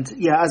 And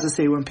yeah, as I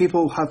say, when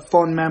people have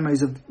fond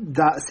memories of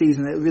that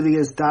season, it really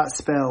is that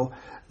spell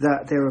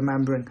that they're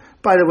remembering.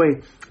 By the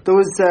way,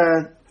 those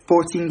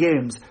 14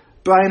 games,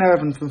 Brian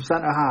Irvin from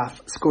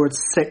centre-half scored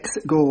 6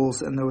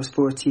 goals in those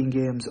 14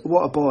 games.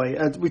 What a boy.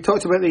 We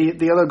talked about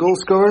the other goal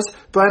scorers.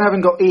 Brian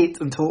Irvin got 8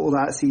 in total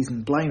that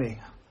season. Blimey.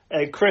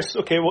 Chris,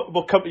 okay,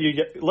 we'll come to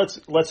you.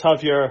 Let's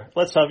have your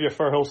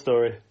Firhill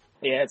story.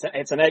 Yeah,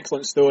 it's an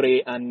excellent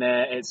story, and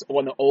it's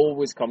one that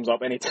always comes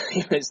up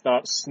anytime it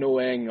starts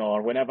snowing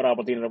or whenever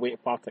Aberdeen are away to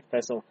Partick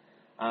Thistle.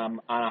 And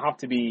I have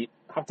to be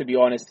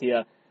honest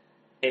here.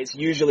 It's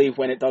usually,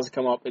 when it does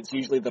come up, it's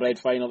usually the Red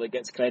Final that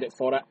gets credit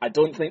for it. I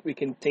don't think we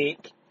can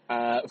take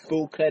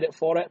full credit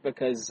for it,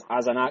 because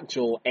as an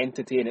actual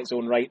entity in its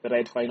own right, the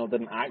Red Final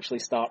didn't actually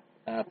start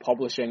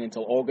publishing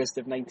until August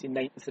of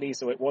 1993,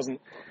 so it was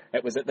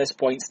at this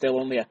point still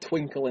only a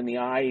twinkle in the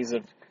eyes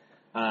of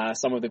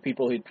some of the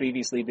people who'd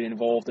previously been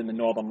involved in the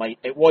Northern Light.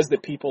 It was the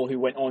people who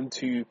went on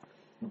to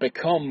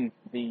become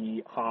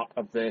the heart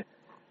of the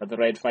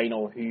Red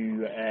Final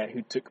who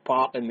took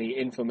part in the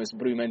infamous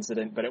Broom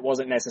incident, but it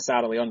wasn't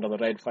necessarily under the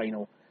Red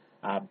Final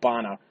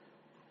banner.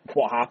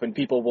 What happened,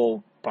 people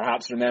will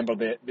perhaps remember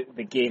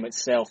the game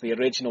itself, the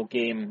original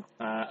game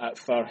at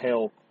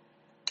Firhill,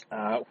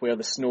 where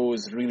the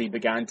snows really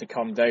began to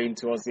come down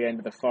towards the end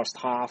of the first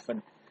half,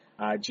 and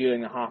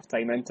during the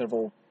half-time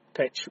interval,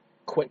 pitch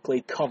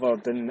quickly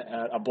covered in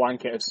a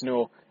blanket of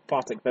snow.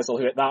 Partick Thistle,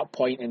 who at that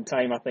point in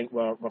time I think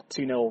were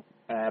 2-0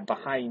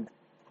 behind,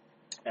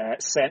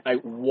 sent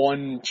out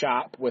one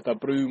chap with a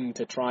broom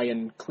to try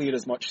and clear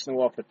as much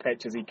snow off the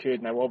pitch as he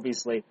could. Now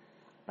obviously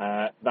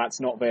That's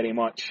not very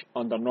much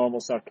under normal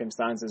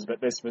circumstances,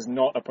 but this was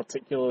not a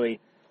particularly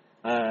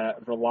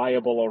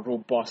reliable or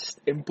robust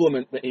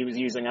implement that he was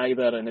using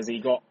either, and as he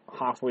got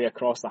halfway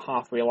across the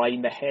halfway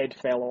line, the head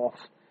fell off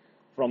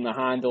from the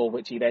handle,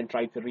 which he then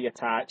tried to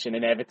reattach, and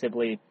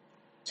inevitably,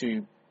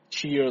 to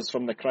cheers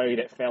from the crowd,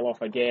 it fell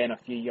off again a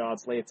few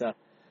yards later,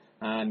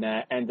 and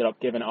ended up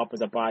giving it up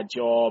as a bad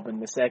job.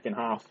 And the second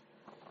half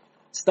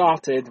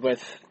started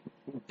with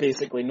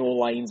basically no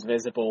lines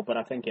visible, but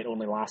I think it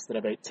only lasted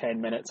about 10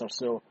 minutes or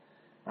so,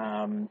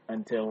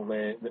 until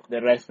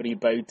the referee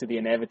bowed to the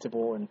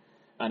inevitable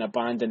and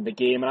abandoned the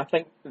game. And I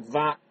think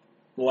that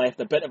left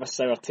a bit of a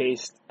sour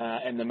taste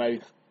in the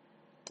mouth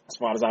as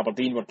far as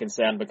Aberdeen were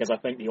concerned, because I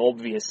think the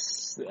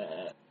obvious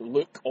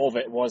look of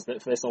it was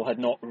that Thistle had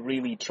not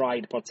really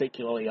tried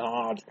particularly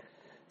hard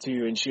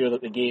to ensure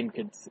that the game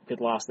could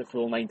last the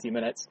full 90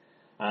 minutes,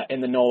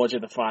 in the knowledge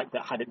of the fact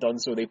that had it done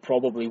so, they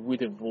probably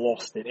would have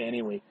lost it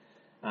anyway.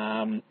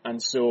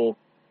 And so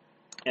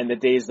in the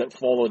days that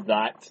followed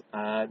that,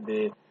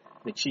 the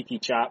cheeky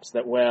chaps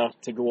that were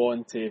to go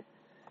on to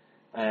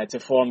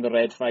form the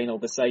Red Final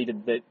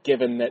decided that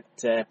given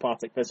that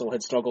Partick Thistle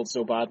had struggled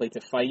so badly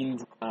to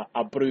find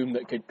a broom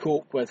that could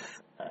cope with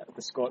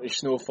the Scottish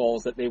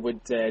snowfalls, that they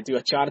would do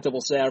a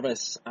charitable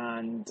service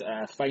and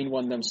find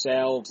one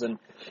themselves and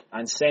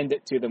send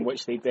it to them,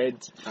 which they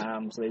did.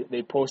 So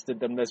they posted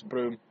them this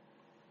broom,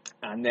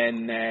 and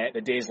then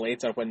the days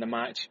later, when the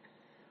match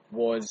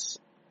was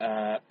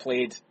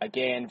played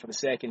again for the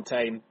second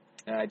time,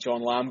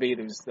 John Lambie,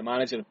 who was the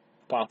manager of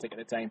Partick at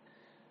the time,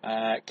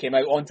 came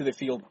out onto the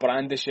field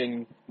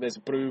brandishing this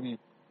broom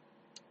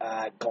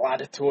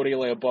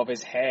gladiatorially above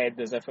his head,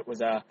 as if it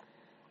was a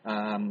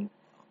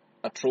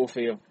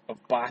trophy of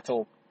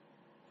battle,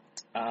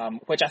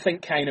 which I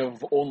think kind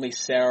of only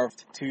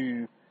served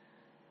to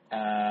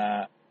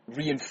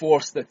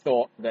reinforce the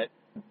thought that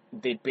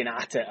they'd been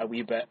at it a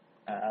wee bit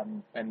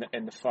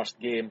in the first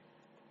game,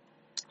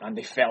 and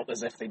they felt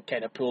as if they'd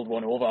kind of pulled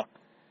one over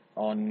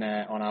on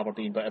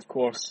Aberdeen. But of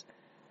course,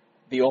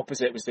 the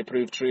opposite was to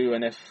prove true,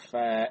 and if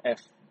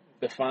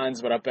the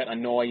fans were a bit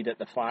annoyed at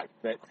the fact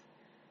that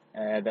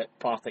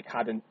Partick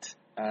hadn't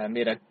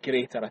made a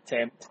greater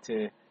attempt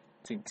to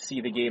see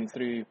the game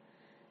through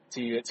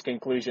to its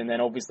conclusion, then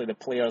obviously the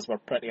players were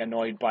pretty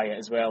annoyed by it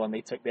as well, and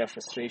they took their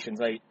frustrations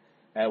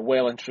out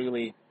well and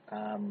truly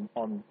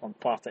on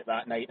Partick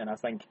that night. And I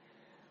think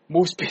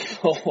most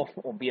people,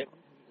 albeit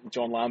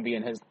John Lambie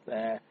and his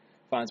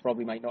fans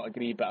probably might not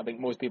agree, but I think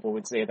most people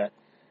would say that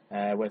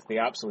with the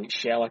absolute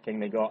shellacking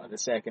they got at the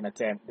second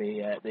attempt,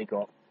 they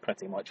got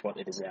pretty much what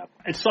they deserved.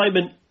 And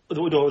Simon,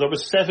 there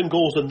was 7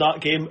 goals in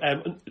that game.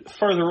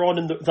 Further on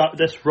in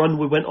this run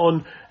we went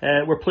on,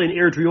 we're playing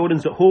Airdrie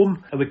Onans at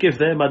home, and we give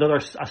them a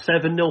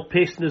 7-0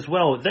 pasting as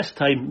well. This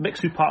time,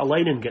 Mixu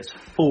Patalainen gets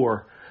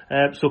 4.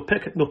 So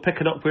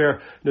picking up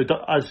where,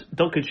 as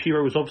Duncan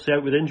Shearer was obviously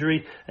out with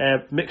injury,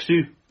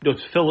 Mixu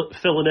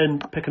filling in,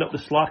 picking up the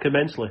slack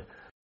immensely.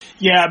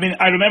 Yeah, I mean,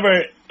 I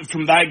remember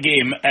from that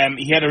game,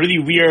 he had a really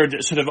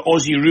weird sort of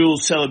Aussie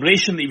rules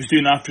celebration that he was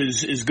doing after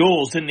his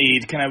goals, didn't he?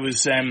 He kind of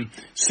was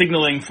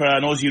signalling for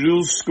an Aussie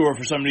rules score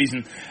for some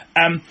reason.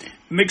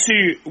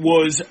 Mixu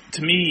was,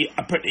 to me,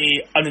 a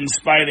pretty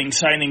uninspiring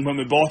signing when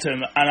we bought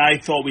him, and I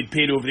thought we'd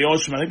paid over the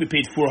odds for him. I think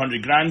we paid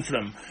 $400,000 for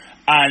him.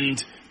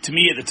 And to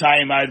me at the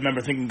time, I remember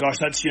thinking, gosh,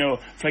 that's,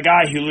 for a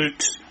guy who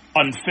looks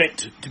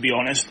unfit, to be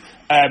honest,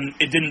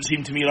 it didn't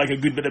seem to me like a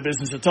good bit of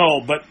business at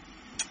all. But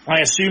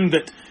I assumed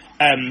that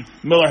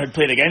Miller had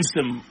played against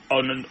him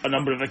on a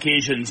number of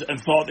occasions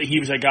and thought that he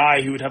was a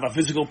guy who would have a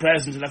physical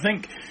presence. And I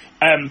think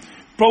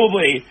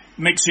probably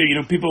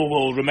Mixu, people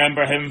will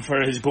remember him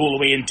for his goal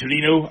away in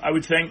Torino, I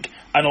would think,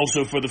 and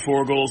also for the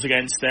 4 goals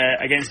against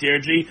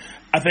Airdrie.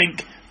 I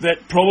think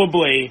that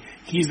probably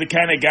he's the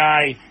kind of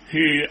guy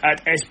who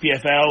at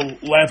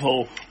SPFL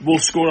level will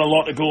score a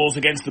lot of goals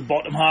against the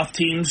bottom half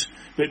teams,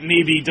 but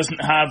maybe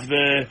doesn't have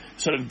the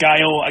sort of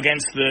guile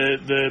against the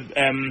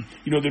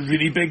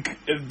really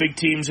big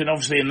teams. And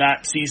obviously in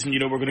that season,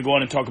 we're going to go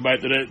on and talk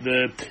about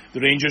the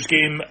Rangers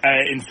game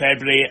in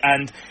February.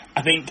 And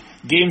I think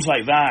games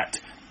like that,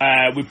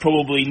 we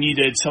probably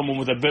needed someone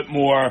with a bit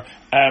more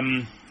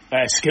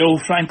skill,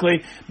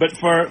 frankly. But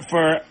for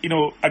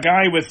a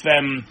guy with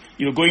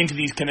going into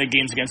these kind of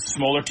games against the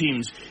smaller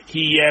teams,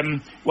 he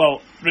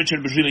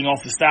Richard was reeling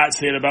off the stats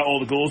there about all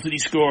the goals that he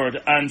scored,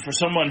 and for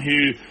someone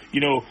who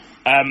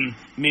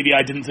maybe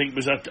I didn't think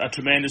was a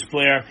tremendous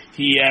player,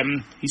 he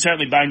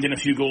certainly banged in a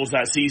few goals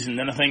that season,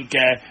 and I think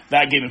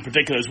that game in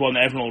particular is one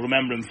that everyone will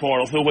remember him for.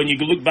 Although when you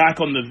look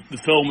back on the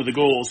film of the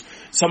goals,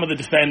 some of the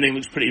defending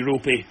looks pretty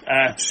ropey.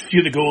 A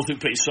few of the goals look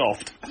pretty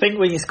soft. I think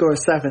when you score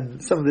 7,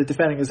 some of the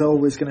defending is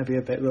always going to be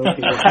a bit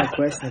ropey. There's no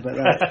question about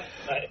that.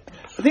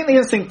 I think the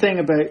interesting thing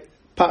about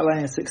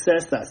Patalainen's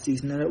success that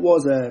season, and it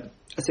was a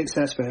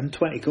success for him,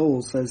 20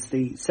 goals as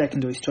the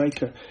secondary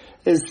striker,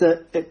 is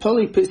that it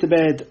probably puts to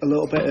bed a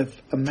little bit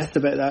of a myth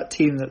about that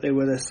team, that they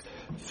were this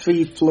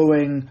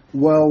free-flowing,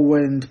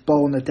 whirlwind,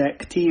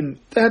 ball-on-the-deck team.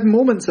 They had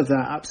moments of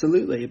that,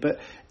 absolutely, but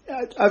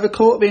I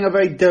recall it being a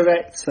very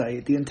direct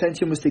side. The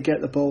intention was to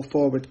get the ball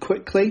forward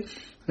quickly.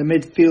 The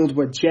midfield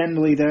were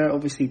generally there.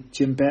 Obviously,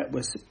 Jim Bett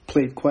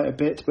played quite a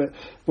bit, but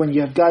when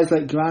you have guys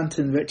like Grant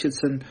and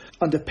Richardson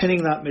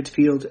underpinning that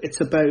midfield,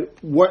 it's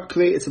about work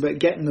rate, it's about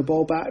getting the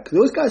ball back.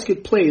 Those guys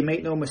could play,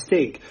 make no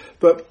mistake,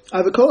 but I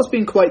recall us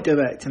being quite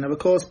direct, and I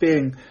recall us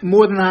being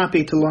more than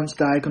happy to launch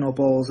diagonal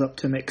balls up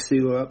to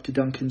Mixu or up to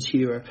Duncan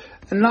Shearer,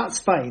 and that's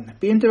fine.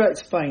 Being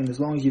direct's fine as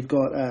long as you've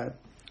got a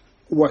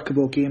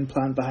workable game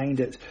plan behind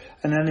it.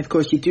 And then, of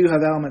course, you do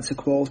have elements of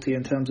quality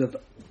in terms of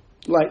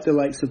like the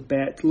likes of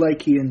Bet,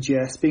 like Ian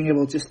Jess, being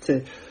able just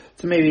to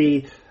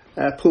maybe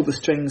pull the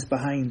strings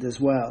behind as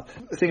well.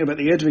 The thing about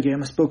the Idra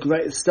game, I spoke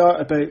right at the start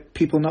about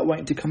people not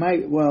wanting to come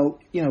out. Well,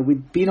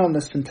 we'd been on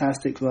this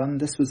fantastic run.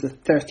 This was the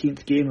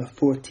 13th game of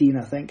 14,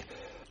 I think.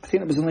 I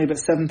think there was only about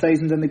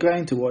 7,000 in the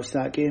ground to watch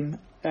that game.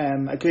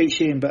 A great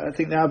shame, but I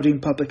think the Aberdeen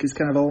public has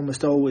kind of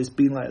almost always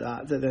been like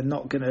that they're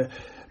not going to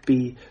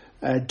be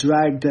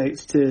dragged out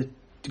to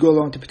go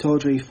along to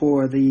Pittodrie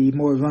for the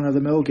more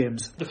run-of-the-mill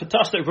games. The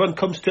fantastic run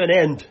comes to an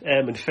end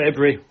in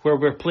February, where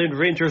we're playing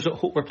Rangers at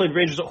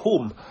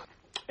home.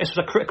 This was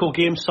a critical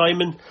game,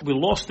 Simon. We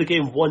lost the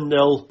game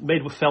 1-0.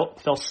 Maidwood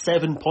fell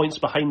 7 points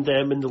behind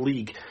them in the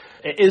league.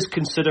 It is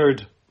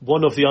considered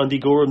one of the Andy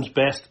Goram's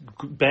best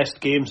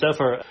games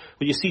ever.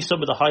 When you see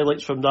some of the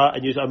highlights from that,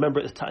 and I remember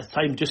at the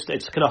time, just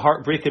it's kind of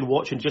heartbreaking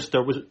watching. Just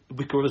there was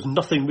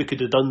nothing we could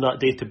have done that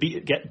day to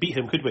beat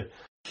him, could we?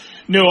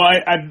 No,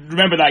 I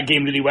remember that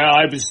game really well.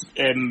 I was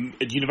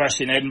at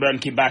university in Edinburgh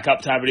and came back up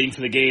to Aberdeen for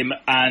the game,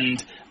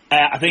 and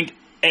I think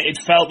it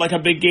felt like a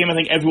big game. I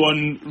think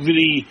everyone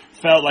really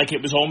felt like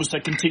it was almost a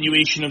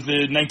continuation of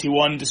the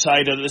 91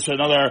 decider, that this was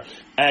another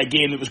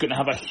game that was going to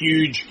have a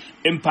huge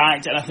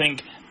impact. And I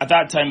think at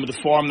that time, with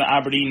the form that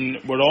Aberdeen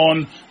were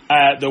on,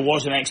 there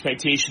was an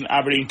expectation that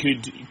Aberdeen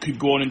could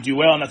go on and do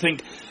well. And I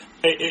think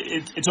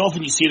it's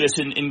often you see this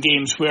in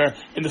games where,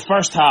 in the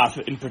first half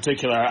in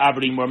particular,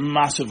 Aberdeen were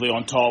massively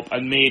on top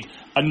and made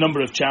a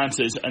number of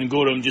chances, and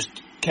Gorham just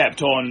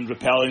kept on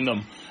repelling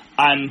them.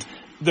 And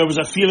there was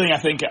a feeling, I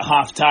think, at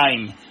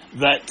half-time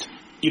that,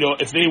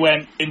 if they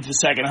went into the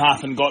second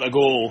half and got a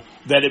goal,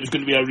 then it was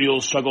going to be a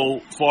real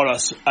struggle for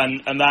us,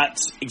 and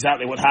that's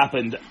exactly what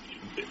happened.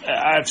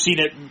 I've seen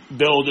it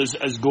billed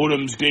as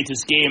Goram's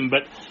greatest game,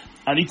 but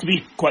I need to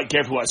be quite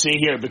careful what I say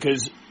here,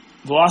 because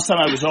the last time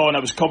I was on, I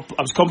was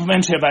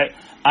complimentary about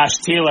Ash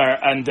Taylor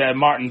and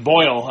Martin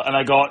Boyle, and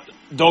I got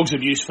dog's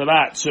abuse for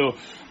that. So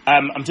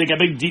I'm taking a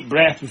big deep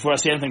breath before I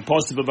say anything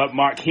positive about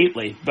Mark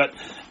Hateley. But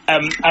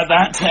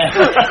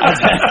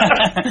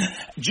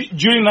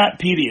during that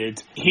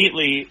period,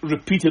 Hateley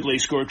repeatedly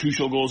scored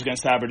crucial goals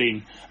against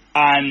Aberdeen,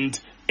 and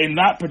in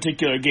that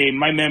particular game,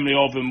 my memory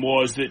of him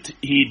was that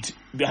he'd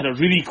had a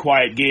really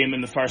quiet game in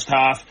the first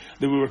half,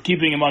 that we were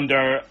keeping him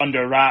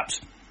under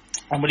wraps,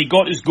 and when he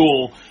got his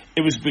goal,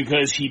 it was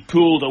because he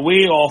pulled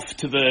away off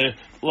to the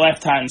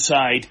left-hand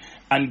side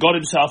and got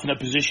himself in a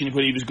position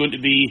where he was going to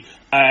be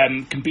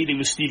competing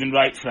with Stephen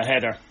Wright for a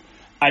header.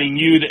 And he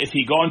knew that if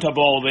he got into a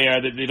ball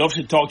there, that they'd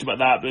obviously talked about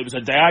that, but it was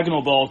a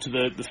diagonal ball to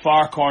the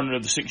far corner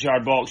of the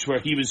 6-yard box where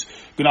he was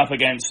going up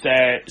against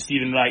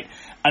Stephen Wright.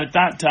 And at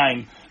that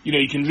time,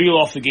 you can reel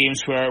off the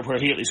games where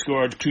Hateley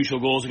scored crucial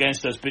goals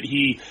against us, but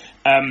he,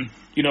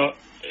 look,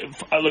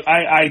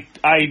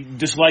 I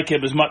dislike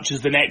him as much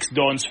as the next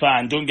Dons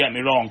fan, don't get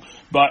me wrong,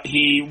 but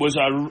he was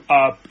a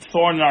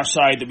thorn in our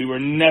side that we were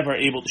never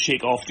able to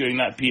shake off during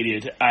that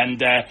period,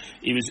 and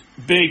he was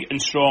big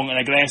and strong and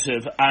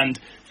aggressive, and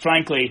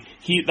frankly,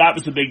 that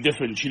was the big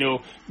difference.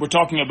 We're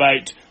talking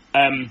about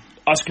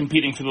us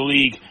competing for the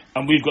league,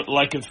 and we've got the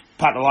like of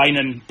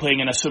Patalainen playing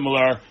in a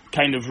similar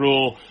kind of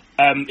role.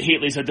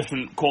 Hateley's a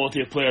different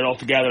quality of player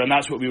altogether, and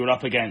that's what we were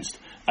up against.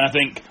 And I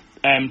think,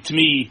 to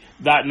me,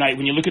 that night,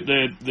 when you look at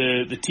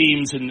the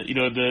teams and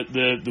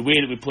the way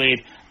that we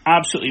played,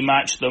 absolutely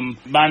matched them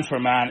man for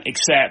man,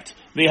 except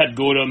they had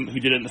Gorham, who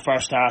did it in the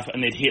first half,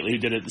 and they had Hateley, who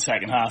did it in the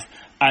second half.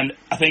 And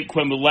I think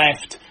when we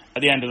left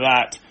at the end of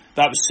that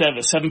was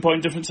a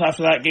 7-point difference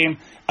after that game.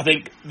 I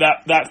think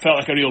that felt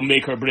like a real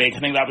make or break. I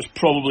think that was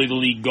probably the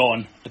league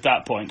gone at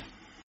that point.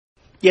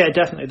 Yeah,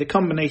 definitely. The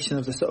combination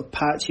of the sort of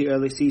patchy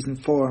early season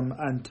form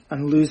and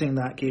losing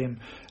that game.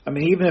 I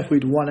mean, even if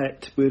we'd won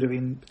it, we would have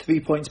been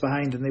 3 points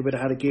behind and they would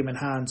have had a game in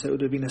hand. So it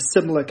would have been a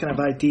similar kind of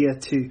idea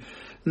to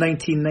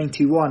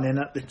 1991 in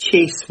that the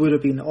chase would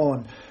have been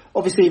on.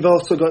 Obviously, you've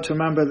also got to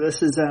remember that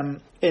this is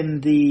in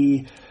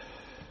the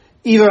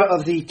era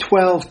of the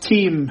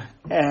 12-team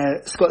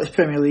Scottish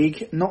Premier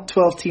League. Not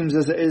 12 teams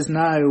as it is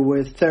now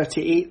with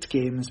 38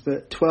 games,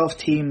 but 12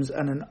 teams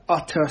and an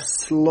utter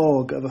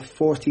slog of a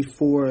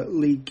 44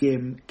 league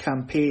game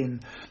campaign.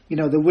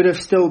 There would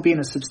have still been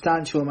a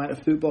substantial amount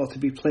of football to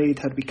be played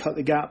had we cut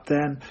the gap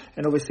then,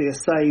 and obviously a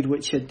side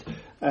which had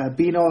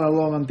been on a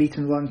long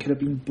unbeaten run could have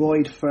been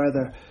buoyed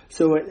further.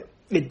 So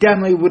it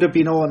definitely would have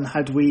been on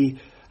had we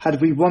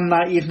won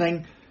that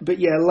evening. But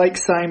yeah, like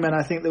Simon,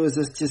 I think there was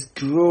this just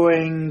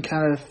growing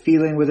kind of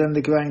feeling within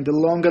the ground. The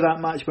longer that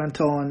match went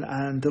on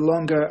and the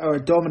longer our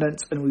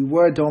dominance, and we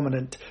were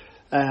dominant,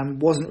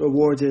 wasn't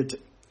rewarded,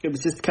 it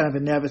was just kind of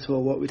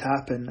inevitable what would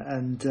happen.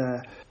 And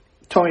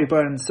Tommy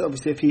Burns,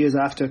 obviously a few years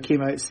after,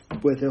 came out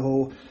with the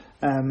whole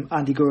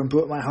Andy Gorham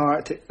broke my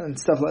heart and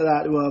stuff like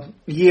that. Well,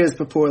 years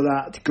before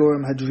that,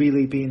 Gorham had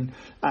really been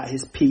at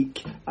his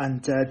peak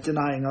and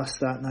denying us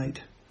that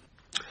night.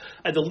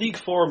 And the league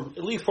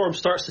form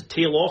starts to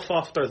tail off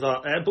after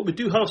that, but we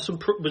do have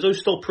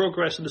still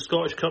progress in the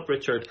Scottish Cup,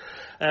 Richard.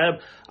 A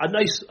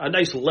nice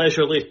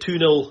leisurely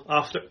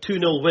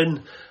 2-0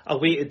 win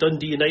away to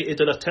Dundee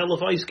United in a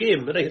televised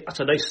game.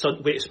 That's a nice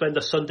way to spend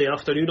a Sunday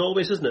afternoon,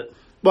 always, isn't it?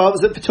 Well,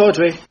 it was at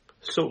Pittodrie.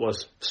 So it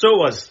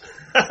was.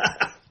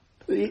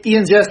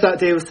 Ian Jess that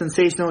day was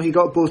sensational. He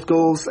got both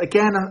goals.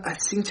 Again, I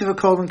seem to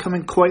recall them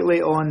coming quite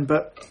late on,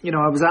 but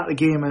I was at the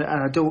game and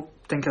I don't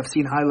think I've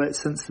seen highlights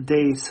since the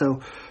day,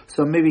 so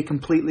I'm maybe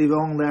completely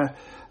wrong there.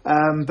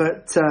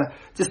 But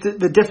just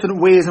the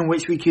different ways in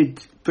which we could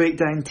break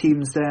down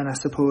teams then, I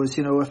suppose.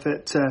 If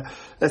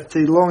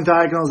the long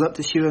diagonals up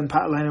to Shearer and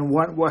Patalainen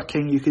weren't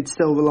working, you could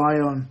still rely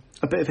on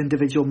a bit of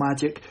individual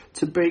magic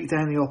to break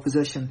down the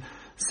opposition.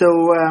 So,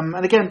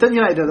 and again, Dundee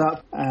United did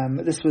that.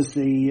 This was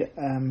the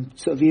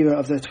sort of era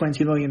of the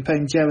 £20 million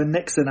Gerard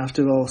Nixon,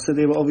 after all, so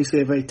they were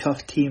obviously a very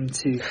tough team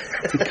to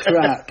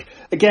crack.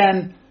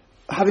 Again,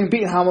 having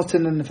beaten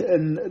Hamilton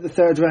in the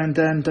third round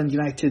and Dundee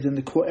United in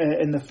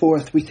the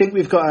fourth, we think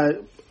we've got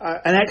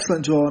an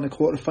excellent draw in the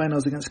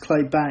quarterfinals against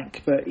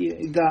Clydebank, but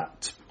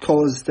that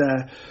caused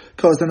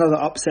another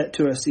upset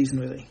to our season,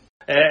 really.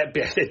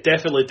 It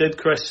definitely did,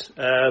 Chris.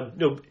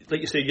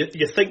 Like you say,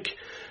 you think.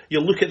 You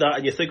look at that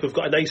and you think we've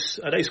got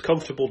a nice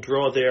comfortable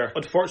draw there.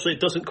 Unfortunately, it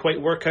doesn't quite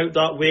work out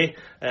that way.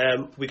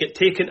 We get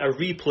taken a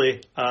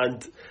replay,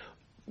 and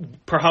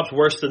perhaps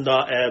worse than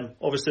that,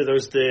 obviously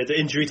there's the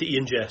injury to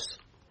Ian Jess.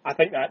 I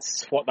think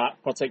that's what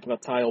that particular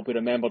tie will be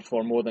remembered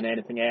for more than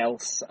anything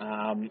else.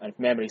 And if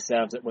memory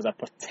serves, it was a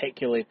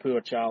particularly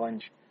poor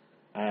challenge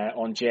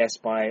on Jess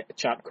by a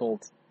chap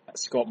called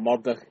Scott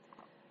Murdoch.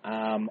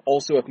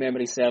 Also, if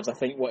memory serves, I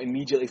think what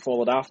immediately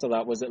followed after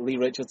that was that Lee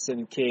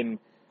Richardson came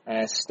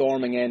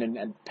storming in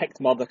and picked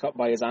Murdoch up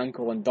by his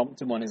ankle and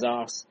dumped him on his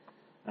arse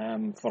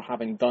for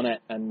having done it.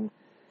 And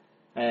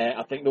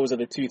I think those are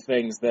the two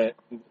things that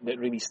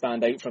really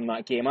stand out from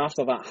that game.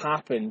 After that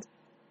happened,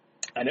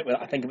 and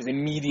I think it was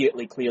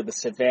immediately clear the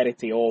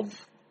severity of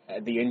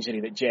the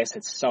injury that Jess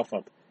had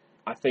suffered.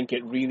 I think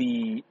it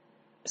really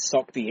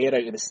sucked the air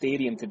out of the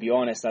stadium, to be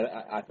honest.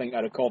 I think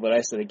I recall the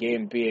rest of the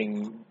game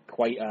being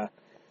quite a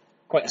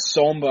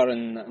sombre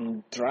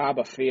and drab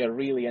affair,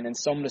 really. And in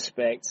some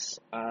respects,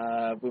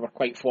 we were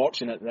quite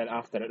fortunate that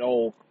after it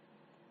all,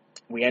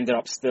 we ended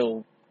up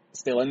still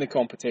in the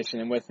competition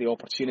and with the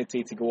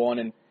opportunity to go on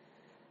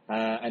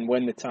and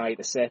win the tie at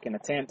the second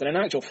attempt. And in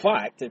actual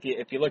fact,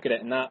 if you look at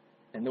it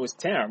in those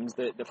terms,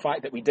 the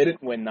fact that we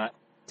didn't win that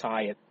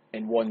tie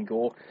in one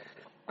go,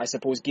 I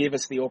suppose, gave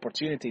us the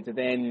opportunity to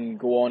then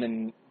go on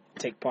and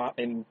take part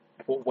in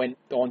what went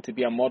on to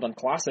be a modern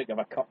classic of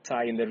a cup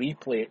tie in the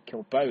replay at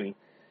Kilbowie.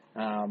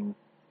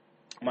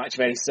 Match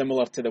very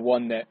similar to the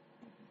one that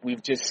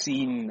we've just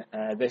seen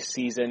this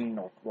season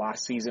or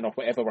last season or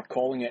whatever we're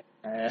calling it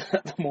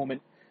at the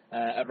moment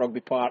at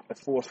Rugby Park, the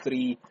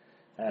 4-3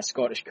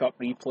 Scottish Cup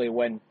replay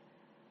win.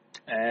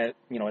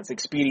 It's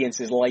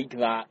experiences like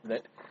that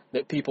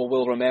people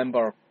will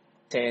remember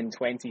 10,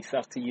 20,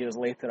 30 years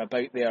later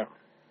about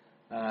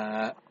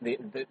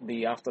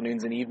the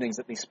afternoons and evenings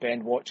that they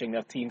spend watching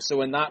their team.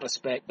 So in that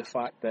respect, the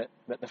fact that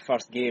the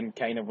first game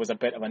kind of was a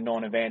bit of a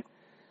non-event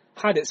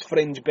had its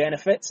fringe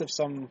benefits of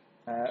some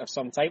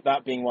type,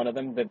 that being one of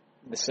them, the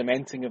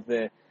cementing of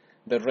the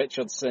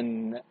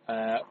Richardson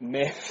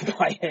myth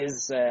by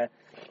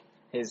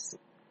his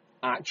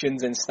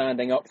actions in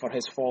standing up for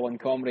his fallen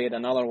comrade,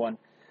 another one.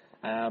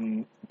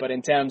 But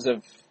in terms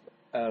of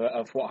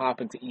what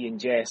happened to Ian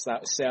Jess,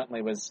 that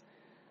certainly was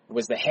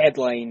the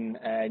headline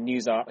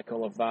news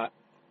article of that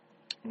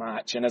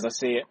match. And as I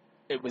say,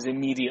 it was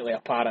immediately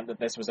apparent that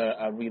this was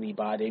a really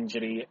bad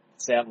injury. It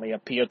certainly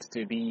appeared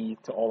to be,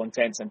 to all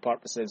intents and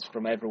purposes,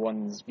 from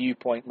everyone's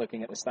viewpoint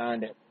looking at the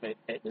stand,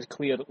 it was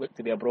clear it looked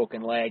to be a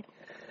broken leg,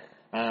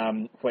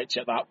 which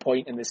at that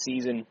point in the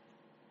season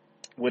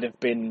would have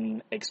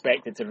been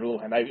expected to rule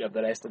him out of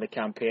the rest of the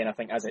campaign. I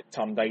think as it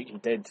turned out, he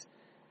did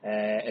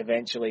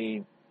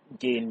eventually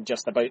gain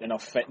just about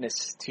enough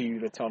fitness to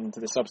return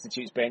to the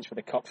substitutes bench for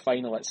the cup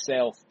final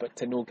itself, but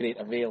to no great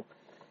avail.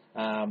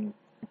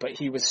 But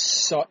he was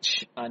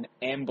such an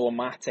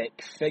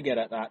emblematic figure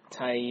at that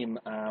time.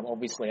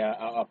 Obviously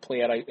a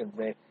player out of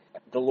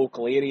the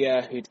local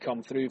area who'd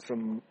come through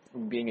from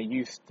being a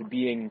youth to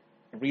being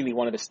really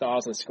one of the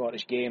stars of the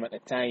Scottish game at the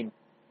time.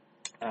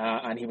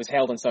 And he was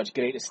held in such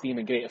great esteem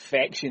and great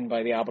affection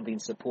by the Aberdeen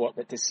support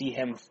that to see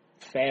him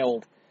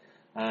felled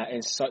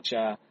in such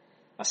a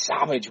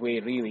savage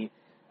way, really,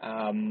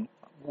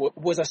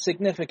 was a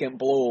significant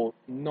blow,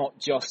 not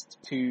just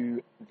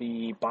to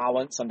the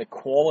balance and the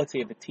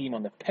quality of the team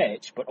on the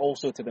pitch, but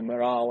also to the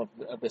morale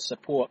of the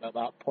support at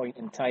that point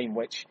in time,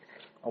 which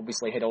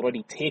obviously had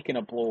already taken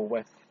a blow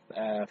with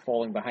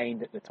falling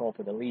behind at the top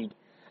of the league.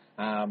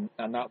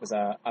 and that was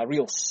a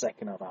real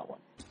sickener, that one.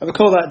 I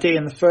recall that day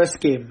in the first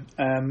game,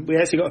 we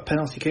actually got a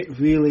penalty kick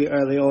really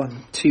early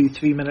on,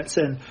 2-3 minutes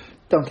in.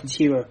 Duncan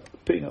Shearer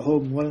putting it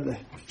home, one of the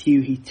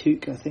few he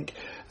took, I think.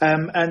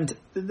 And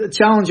the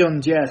challenge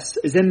on Jess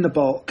is in the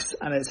box,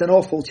 and it's an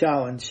awful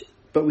challenge,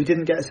 but we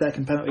didn't get a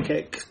second penalty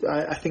kick,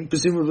 I think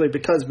presumably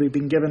because we've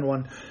been given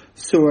one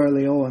so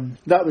early on.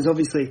 That was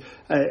obviously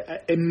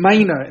a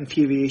minor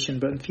infuriation,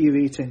 but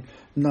infuriating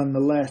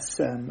nonetheless,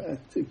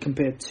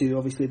 compared to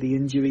obviously the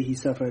injury he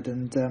suffered.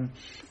 And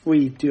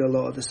we do a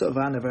lot of the sort of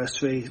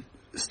anniversary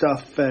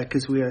stuff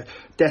because we are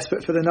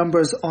desperate for the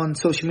numbers on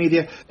social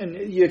media,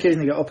 and you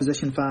occasionally get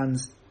opposition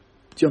fans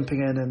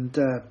jumping in, and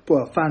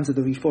fans of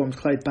the reformed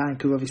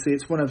Clydebank, who obviously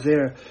it's one of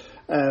their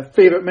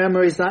favourite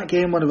memories, that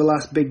game, one of the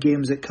last big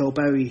games at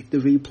Kilbowie, the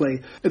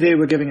replay. They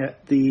were giving it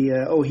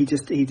the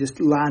he just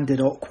landed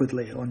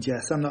awkwardly on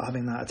Jess. I'm not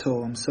having that at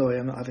all. I'm sorry,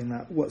 I'm not having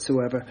that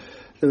whatsoever.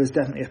 There was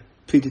definitely a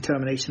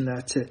predetermination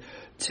there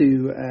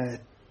to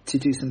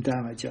do some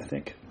damage, I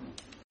think.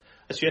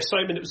 Yes,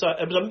 Simon, it was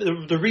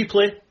the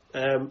replay.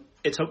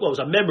 It was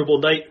a memorable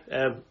night.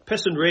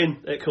 Piss and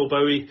rain at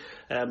Kilbowie,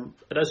 and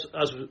as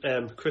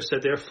Chris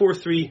said there,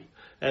 4-3.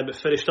 It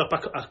finished up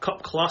a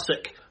cup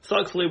classic,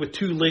 thankfully with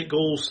 2 late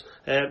goals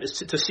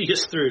to see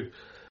us through.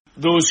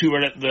 Those who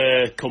were at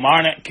the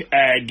Kilmarnock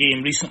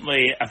game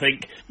recently, I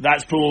think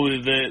that's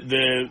probably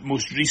the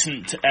most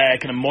recent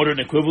kind of modern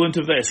equivalent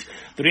of this.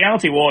 The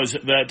reality was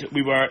that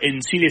we were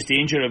in serious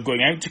danger of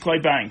going out to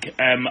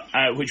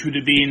Clydebank, which would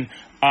have been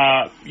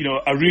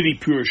a really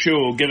poor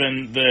show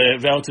given the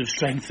relative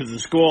strength of the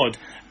squad,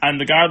 and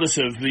regardless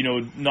of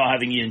not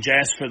having Ian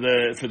Jess for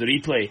the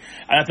replay.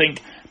 And I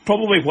think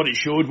probably what it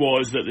showed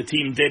was that the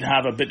team did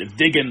have a bit of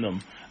dig in them,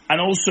 and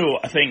also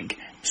I think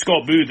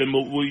Scott Booth, and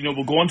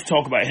we'll go on to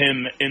talk about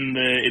him in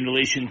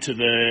relation to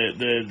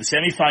the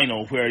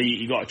semi-final where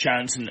he got a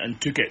chance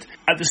and took it.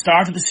 At the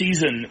start of the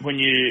season, when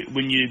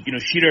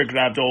Shearer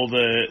grabbed all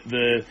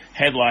the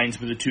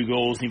headlines with the 2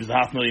 goals and he was a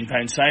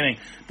 £500,000 signing,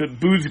 but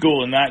Booth's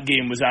goal in that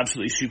game was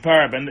absolutely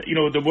superb, and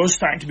there was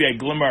starting to be a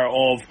glimmer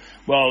of,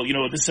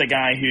 this is a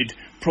guy who'd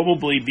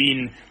probably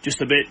been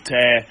just a bit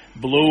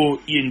below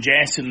Ian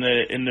Jess in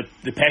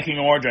the pecking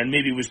order, and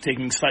maybe was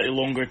taking slightly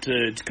longer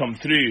to come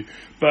through.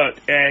 But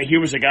here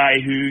was a guy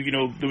who,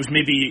 there was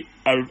maybe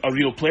a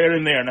real player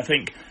in there, and I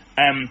think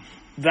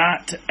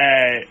that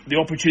the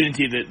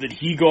opportunity that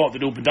he got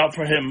that opened up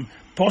for him,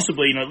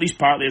 possibly, at least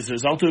partly as a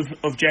result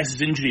of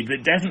Jess's injury,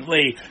 but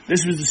definitely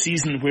this was the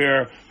season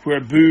where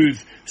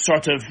Booth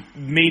sort of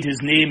made his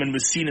name and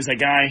was seen as a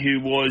guy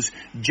who was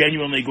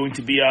genuinely going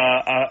to be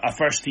a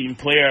first team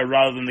player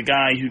rather than the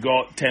guy who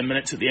got 10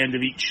 minutes at the end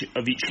of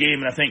each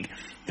game. And I think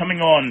coming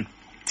on,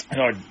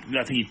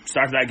 I think he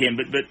started that game,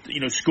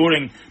 but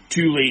scoring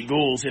 2 late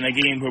goals in a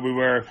game where we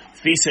were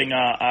facing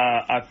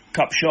a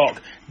cup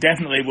shock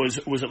definitely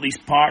was at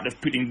least part of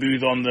putting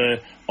Booth on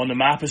the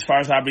map as far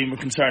as Aberdeen were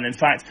concerned. In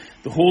fact,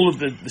 the whole of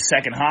the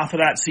second half of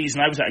that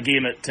season, I was at a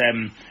game at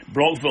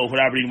Brockville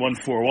where Aberdeen won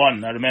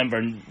 4-1, I remember,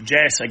 and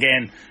Jess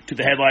again took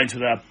the headlines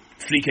with a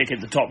free kick at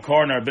the top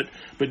corner, but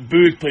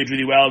Booth played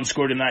really well and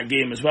scored in that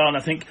game as well, and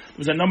I think there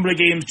was a number of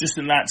games just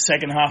in that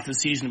second half of the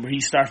season where he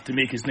started to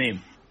make his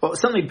name. Well,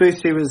 certainly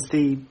Booth was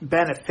the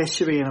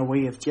beneficiary in a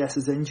way of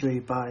Jess's injury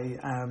by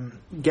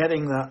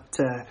getting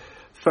that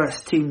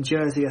first team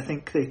jersey. I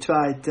think they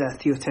tried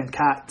Theo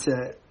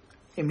Tenkat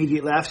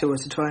immediately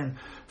afterwards to try and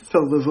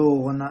fill the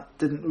role, and that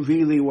didn't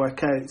really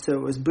work out. So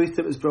it was Booth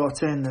that was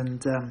brought in,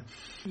 and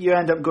you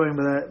end up going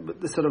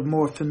with the sort of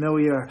more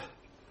familiar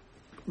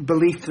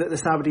belief that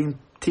this Aberdeen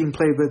team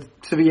played with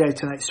 3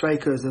 out-and-out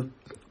strikers of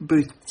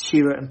Booth,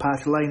 Shearer and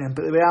Paatelainen.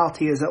 But the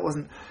reality is that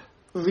wasn't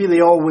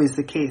really always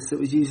the case. It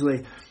was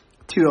usually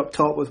 2 up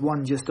top with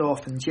 1 just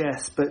off and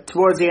Jess. But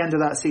towards the end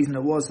of that season,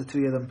 it was the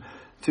 3 of them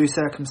through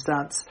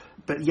circumstance.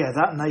 But yeah,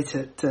 that night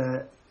at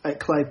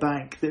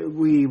Clydebank, that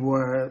we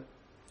were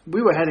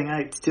heading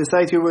out to a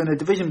side who were in a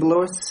division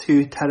below us, who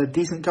had a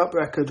decent cup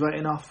record, right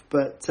enough.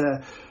 But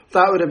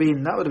that would have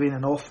been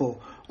an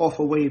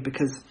awful way,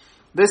 because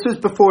this was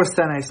before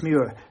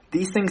Stenhouse-Muir.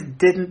 These things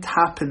didn't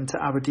happen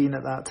to Aberdeen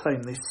at that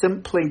time. They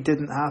simply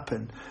didn't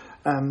happen.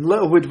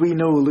 Little would we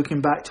know,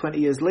 looking back 20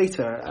 years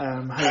later,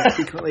 how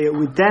frequently it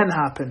would then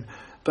happen.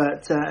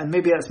 But and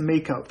maybe that's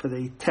make up for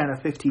the 10 or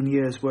 15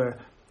 years where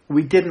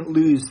we didn't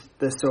lose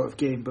this sort of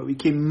game, but we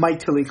came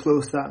mightily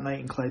close that night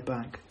in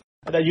Clydebank.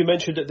 And then you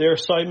mentioned it there,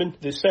 Simon,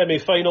 the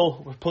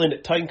semi-final, we're playing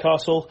at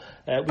Tynecastle.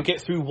 We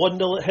get through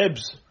 1-0 at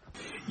Hibs.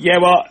 Yeah,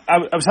 well,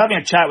 I was having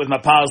a chat with my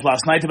pals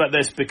last night about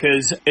this,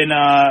 because in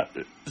a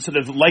sort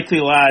of likely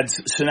lads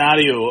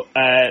scenario,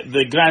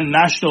 the Grand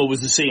National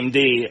was the same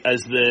day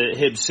as the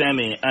Hibs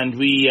semi, and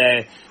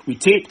we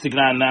taped the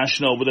Grand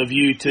National with a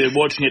view to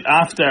watching it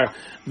after,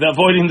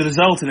 avoiding the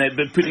result in it,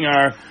 but putting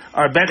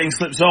our betting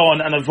slips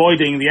on and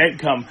avoiding the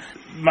outcome.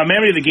 My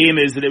memory of the game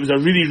is that it was a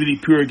really, really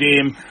poor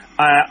game.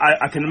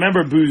 I can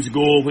remember Booth's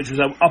goal, which was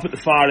up at the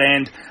far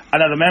end,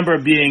 and I remember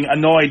being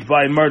annoyed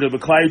by Murdo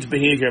McLeod's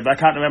behaviour, but I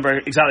can't remember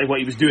exactly what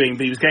he was doing,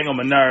 but he was getting on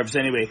my nerves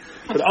anyway.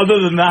 But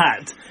other than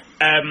that,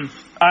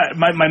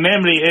 my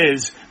memory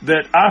is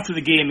that after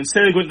the game,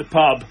 instead of going to the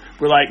pub,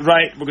 we're like,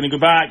 right, we're going to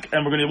go back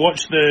and we're going to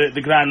watch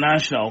the Grand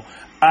National.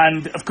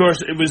 And of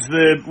course, it was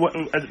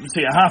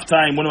at half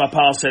time, one of my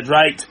pals said,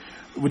 right,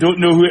 we don't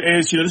know who it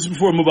is. This is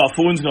before mobile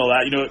phones and all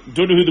that.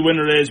 Don't know who the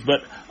winner is,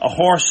 but a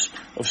horse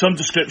of some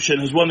description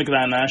has won the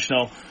Grand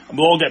National, and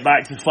we'll all get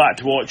back to the flat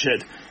to watch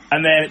it.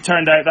 And then it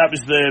turned out that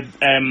was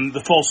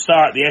the false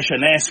start, the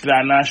SNS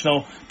Grand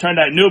National. Turned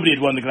out nobody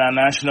had won the Grand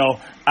National,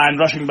 and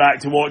rushing back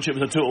to watch it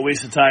was a total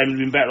waste of time, and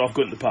we'd been better off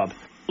going to the pub.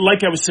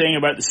 Like I was saying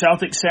about the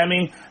Celtic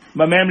semi,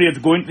 my memory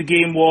of going to the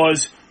game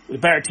was a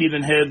better team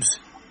than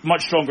Hibs,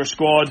 much stronger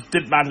squad,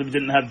 didn't matter that we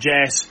didn't have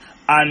Jess,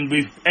 and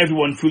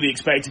everyone fully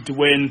expected to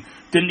win,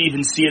 didn't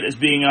even see it as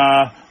being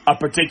a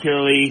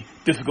particularly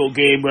difficult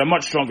game. We're a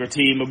much stronger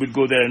team and we'd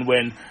go there and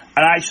win.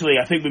 And actually,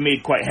 I think we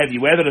made quite heavy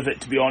weather of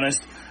it, to be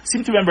honest. I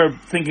seem to remember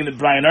thinking that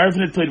Brian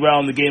Irvin had played well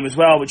in the game as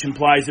well, which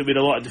implies that we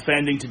had a lot of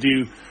defending to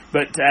do,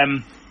 but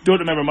don't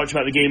remember much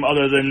about the game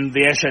other than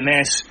the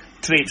SNS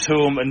traipse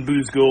home and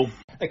Booth's goal.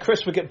 And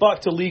Chris, we get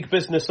back to league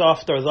business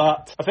after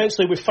that.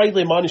 Eventually we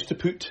finally managed to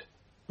put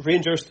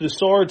Rangers to the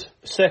sword.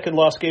 Second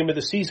last game of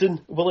the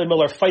season. Willie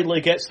Miller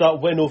finally gets that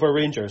win over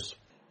Rangers.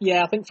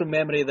 Yeah, I think from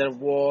memory there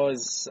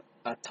was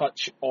a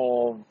touch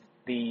of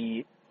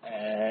the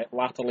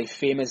latterly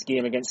famous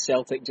game against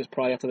Celtic just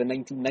prior to the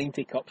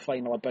 1990 Cup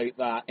final about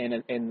that.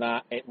 In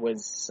that it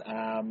was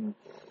a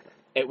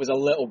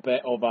little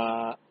bit of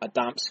a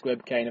damp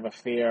squib kind of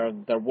affair.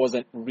 There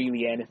wasn't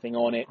really anything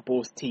on it.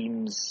 Both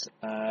teams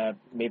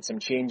made some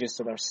changes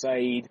to their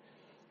side,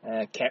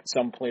 kept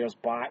some players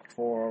back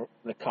for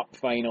the Cup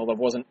final. There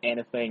wasn't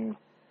anything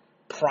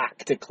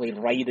practically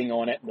riding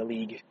on it. The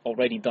league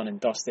already done and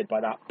dusted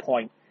by that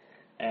point.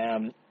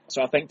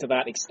 So I think to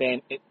that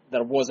extent,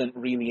 there wasn't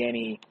really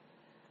any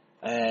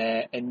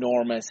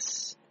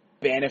enormous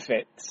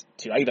benefit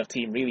to either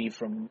team really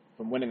from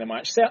winning the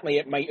match. Certainly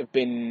it might have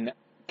been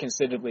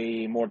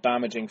considerably more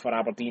damaging for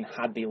Aberdeen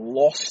had they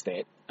lost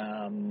it.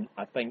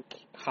 I think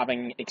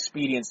having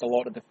experienced a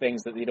lot of the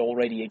things that they'd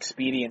already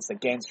experienced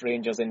against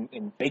Rangers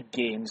in big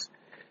games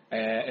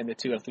in the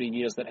 2 or 3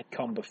 years that had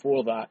come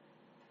before that,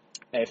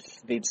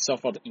 if they'd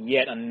suffered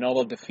yet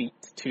another defeat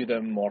to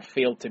them or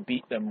failed to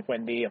beat them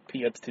when they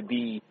appeared to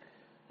be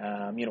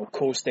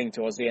coasting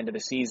towards the end of the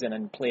season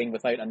and playing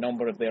without a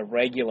number of their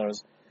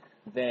regulars,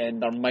 then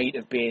there might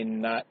have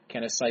been that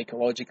kind of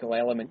psychological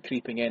element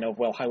creeping in of,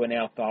 well, how on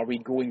earth are we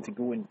going to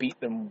go and beat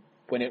them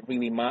when it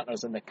really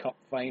matters in the Cup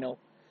final?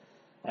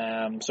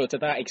 So to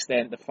that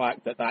extent, the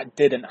fact that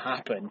didn't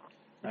happen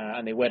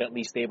and they were at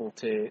least able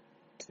to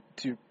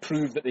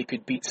prove that they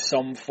could beat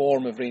some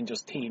form of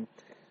Rangers team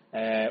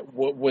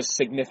was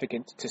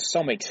significant to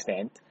some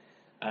extent.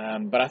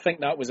 But I think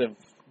that was a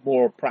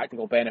more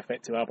practical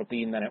benefit to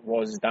Aberdeen than it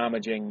was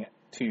damaging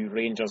to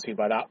Rangers, who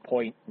by that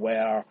point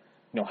were,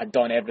 had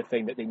done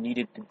everything that they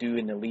needed to do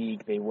in the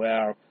league. They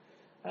were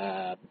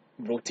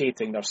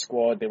rotating their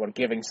squad. They were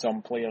giving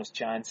some players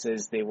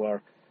chances. They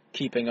were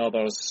keeping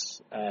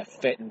others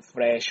fit and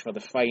fresh for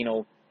the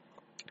final.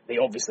 They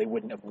obviously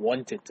wouldn't have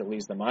wanted to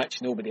lose the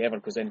match. Nobody ever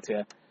goes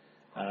into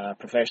a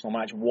professional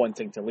match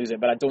wanting to lose it,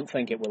 but I don't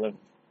think it will have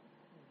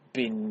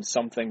been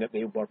something that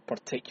they were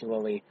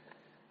particularly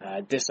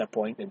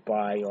disappointed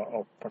by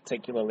or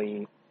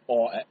particularly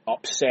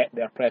upset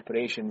their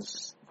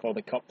preparations for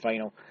the Cup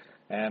final.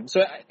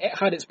 So it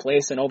had its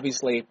place, and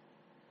obviously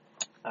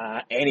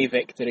any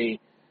victory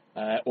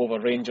over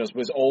Rangers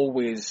was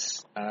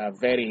always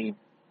very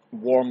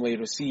warmly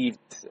received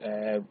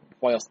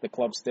whilst the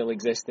club still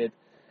existed.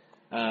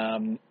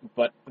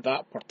 But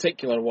that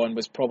particular one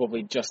was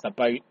probably just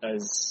about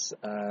as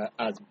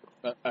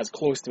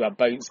close to a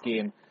bounce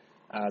game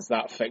as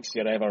that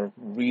fixture ever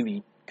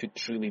really could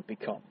truly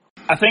become.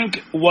 I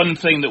think one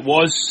thing that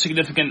was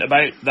significant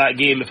about that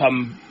game, if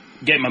I'm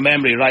getting my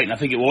memory right, and I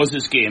think it was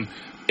this game,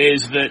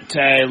 is that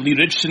Lee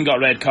Richardson got a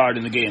red card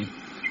in the game.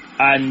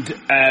 And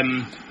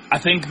I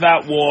think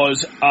that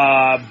was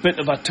a bit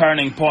of a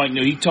turning point.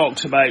 He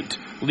talks about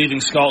leaving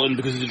Scotland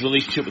because of his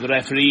relationship with the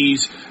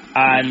referees,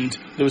 and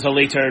there was a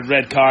later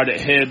red card at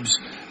Hibs.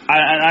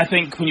 And I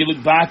think when you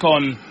look back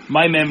on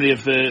my memory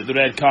of the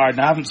red card,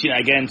 and I haven't seen it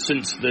again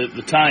since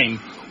the time,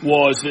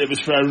 was that it was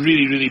for a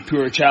really, really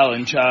poor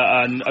challenge,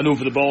 an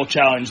over-the-ball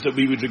challenge that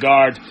we would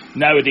regard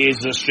nowadays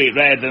as a straight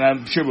red, and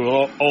I'm sure we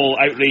were all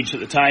outraged at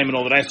the time and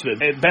all the rest of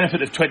it.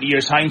 Benefit of 20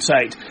 years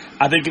hindsight,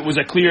 I think it was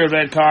a clear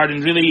red card,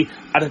 and really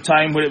at a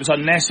time where it was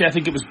unnecessary. I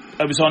think it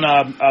was on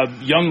a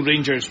young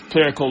Rangers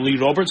player called Lee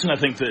Robertson, I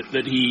think,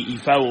 that he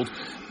fouled.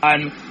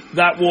 And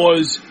that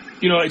was,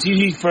 it's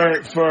easy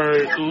for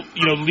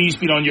Lee's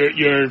been on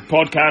your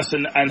podcast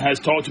and has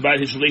talked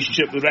about his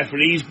relationship with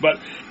referees, but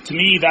to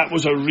me that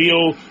was a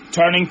real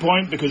turning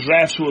point, because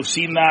refs will have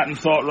seen that and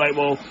thought, right,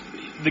 well,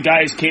 the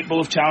guy is capable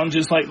of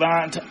challenges like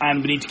that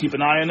and we need to keep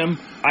an eye on him.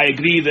 I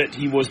agree that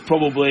he was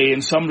probably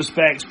in some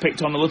respects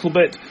picked on a little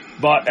bit,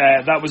 but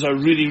that was a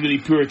really, really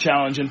poor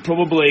challenge, and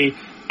probably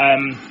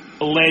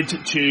led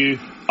to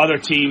other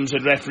teams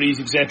and referees,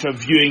 etc.,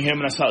 viewing him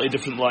in a slightly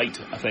different light,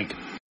 I think.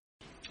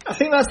 I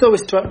think that's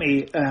always struck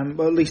me,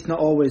 well, at least not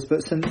always,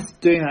 but since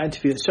doing that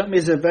interview, it struck me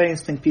as a very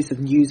interesting piece of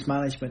news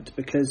management,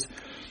 because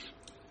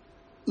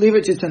Lee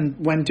Richardson,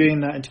 when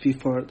doing that interview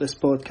for this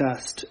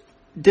podcast,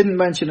 didn't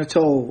mention at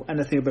all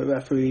anything about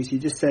referees. He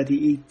just said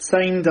he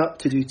signed up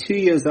to do 2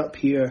 years up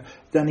here,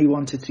 then he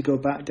wanted to go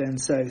back down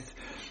south.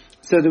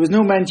 So there was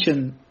no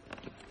mention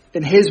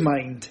in his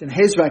mind, in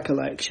his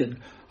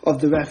recollection, of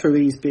the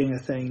referees being a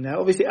thing. Now,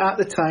 obviously, at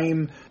the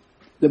time,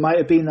 that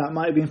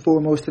might have been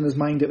foremost in his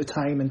mind at the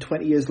time, and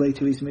 20 years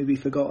later he's maybe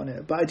forgotten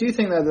it. But I do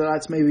think that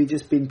that's maybe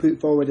just been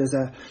put forward as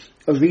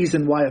a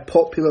reason why a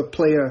popular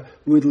player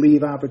would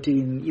leave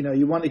Aberdeen. You know,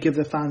 you want to give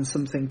the fans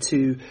something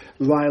to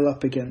rile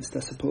up against,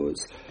 I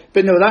suppose.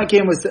 But no, that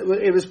game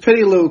was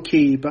pretty low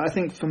key. But I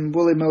think from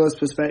Willie Miller's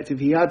perspective,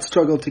 he had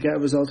struggled to get a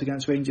result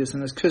against Rangers,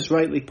 and as Chris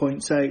rightly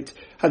points out,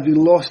 had we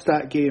lost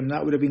that game,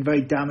 that would have been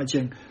very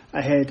damaging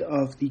ahead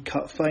of the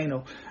cup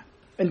final.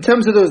 In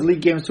terms of those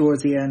league games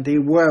towards the end, they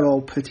were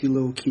all pretty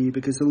low key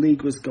because the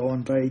league was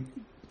gone, very,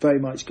 very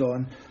much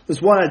gone.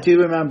 There's one I do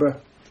remember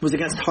was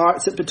against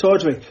Hearts at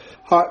Pittodrie.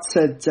 Hearts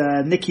had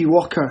Nicky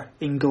Walker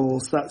in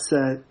goals. That's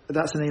a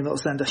name that'll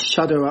send a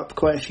shudder up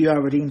quite a few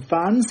Aberdeen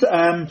fans.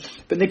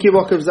 But Nicky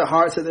Walker was at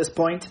Hearts at this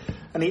point,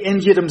 and he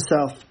injured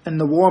himself in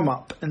the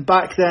warm-up. And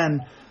back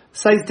then,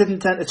 sides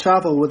didn't tend to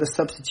travel with a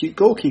substitute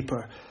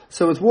goalkeeper.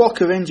 So with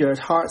Walker injured,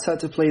 Hearts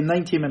had to play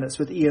 90 minutes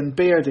with Ian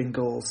Baird in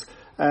goals.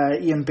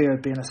 Ian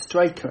Baird being a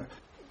striker.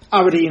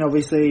 Aberdeen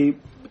obviously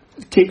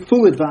take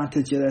full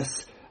advantage of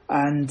this,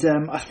 and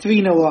are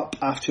 3-0 up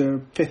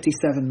after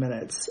 57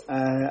 minutes,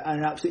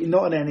 and absolutely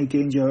not in any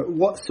danger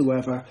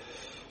whatsoever.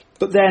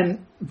 But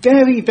then,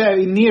 very,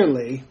 very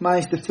nearly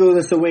managed to throw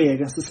this away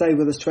against the side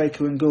with a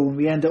striker in goal, and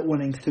we end up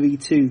winning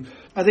 3-2.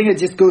 I think it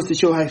just goes to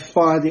show how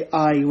far the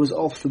eye was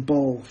off the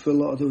ball for a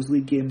lot of those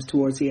league games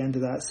towards the end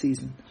of that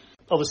season.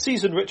 Well, the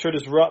season, Richard,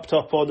 is wrapped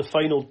up on the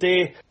final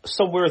day,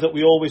 somewhere that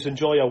we always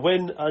enjoy a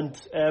win,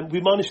 and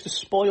we managed to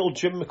spoil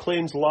Jim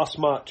McLean's last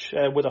match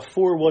with a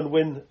 4-1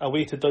 win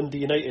away to Dundee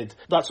United.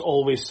 That's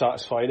always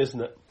satisfying,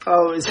 isn't it?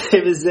 Oh,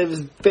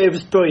 it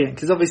was brilliant,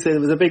 because obviously there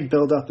was a big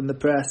build-up in the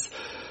press.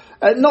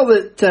 Not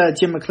that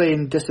Jim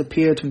McLean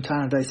disappeared from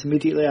Tannadice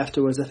immediately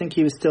afterwards. I think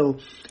he was still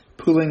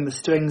pulling the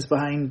strings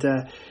behind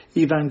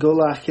Ivan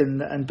Golak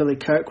and Billy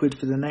Kirkwood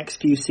for the next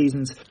few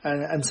seasons.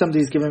 And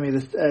somebody's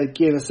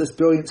gave us this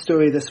brilliant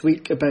story this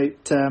week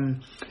about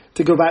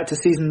to go back to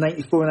season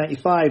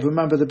 94-95.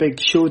 Remember the big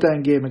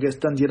showdown game against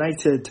Dundee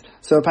United?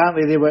 So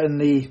apparently they were in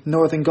the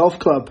Northern Golf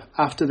Club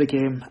after the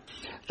game.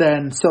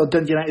 Then saw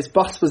Dundee United's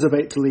bus was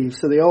about to leave,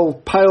 so they all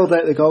piled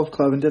out the golf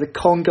club and did a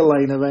conga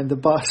line around the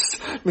bus,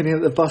 meaning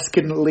that the bus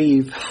couldn't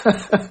leave.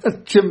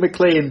 Jim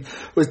McLean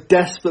was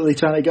desperately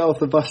trying to get off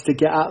the bus to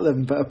get at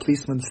them, but a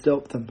policeman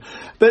stopped them.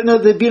 But no,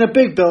 there'd been a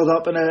big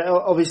build-up, and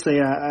obviously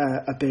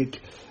a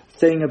big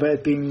thing about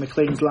it being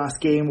McLean's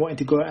last game, wanting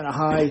to go out on a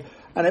high.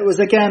 And it was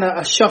again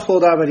a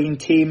shuffled Aberdeen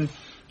team.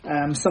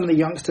 Some of the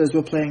youngsters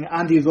were playing.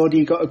 Andy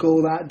Roddy got a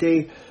goal that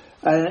day.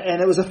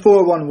 And it was a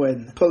 4-1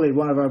 win, probably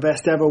one of our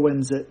best ever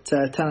wins at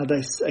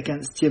Tannadice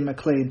against Jim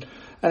McLean.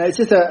 And it's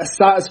just a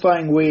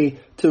satisfying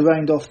way to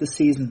round off the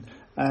season.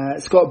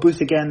 Scott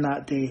Booth again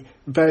that day,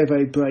 very,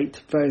 very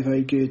bright, very,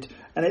 very good.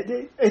 And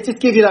it just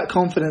gives you that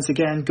confidence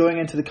again going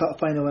into the cup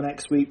final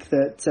next week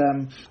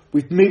that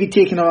we've maybe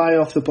taken our eye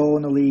off the ball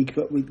in the league,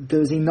 but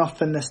there's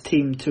enough in this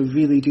team to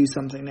really do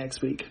something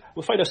next week.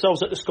 We find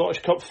ourselves at the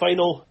Scottish Cup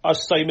final,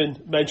 as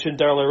Simon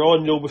mentioned earlier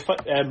on.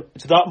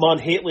 To that man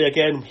Hateley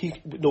again.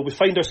 We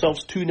find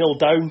ourselves 2-0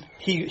 down.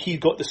 He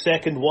got the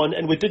second one,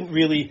 and we didn't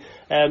really,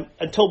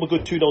 until we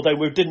go 2-0 down,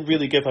 we didn't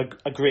really give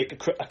a great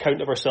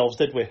account of ourselves,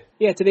 did we?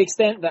 Yeah, to the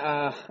extent that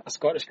a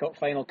Scottish Cup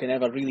final can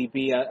ever really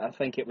be, I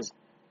think it was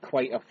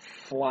quite a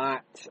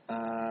flat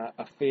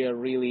affair,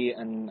 really,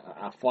 and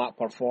a flat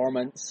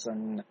performance,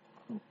 and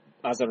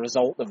as a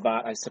result of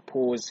that, I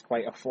suppose,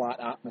 quite a flat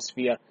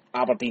atmosphere.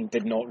 Aberdeen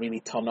did not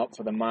really turn up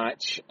for the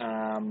match,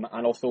 and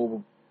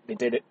although they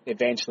did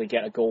eventually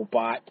get a goal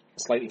back,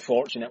 slightly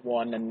fortunate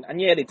one,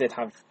 and yeah, they did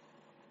have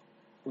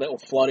little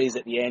flurries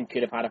at the end,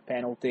 could have had a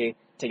penalty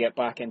to get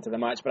back into the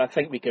match, but I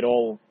think we could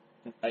all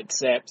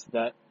accept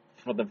that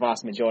for the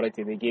vast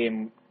majority of the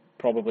game,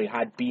 probably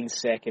had been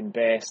second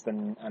best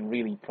and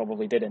really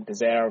probably didn't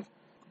deserve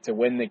to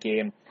win the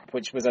game,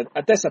 which was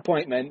a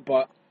disappointment,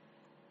 but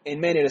in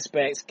many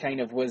respects kind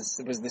of was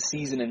the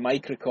season in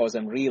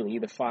microcosm, really.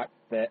 The fact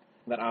that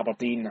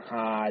Aberdeen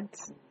had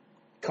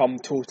come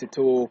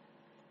toe-to-toe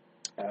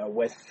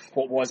with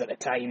what was at the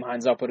time,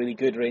 hands up, a really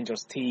good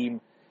Rangers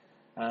team,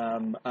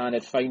 and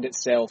had found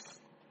itself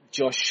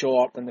just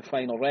short in the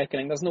final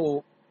reckoning. There's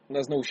no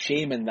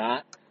shame in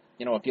that.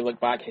 You know, if you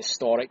look back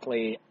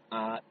historically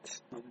at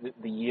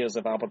the years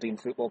of Aberdeen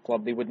Football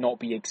Club, they would not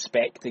be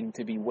expecting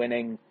to be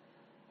winning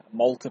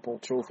multiple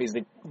trophies.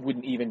 They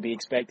wouldn't even be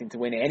expecting to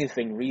win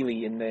anything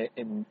really in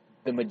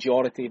the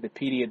majority of the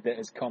period that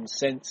has come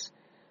since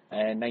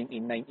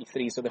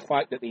 1993. So the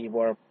fact that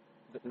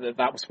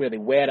that was where they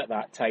were at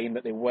that time,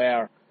 that they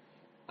were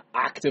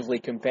actively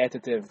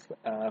competitive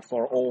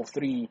for all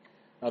three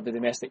of the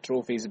domestic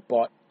trophies,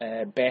 but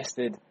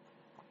bested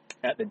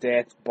at the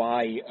death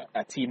by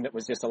a team that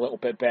was just a little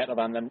bit better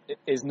than them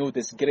is no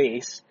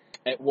disgrace.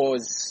 It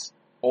was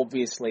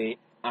obviously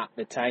at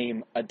the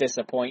time a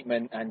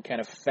disappointment and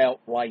kind of felt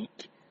like,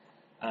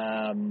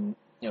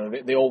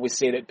 they always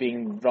say that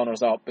being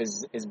runners-up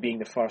is being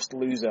the first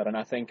loser, and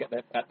I think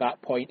at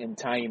that point in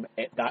time,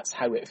 that's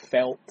how it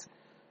felt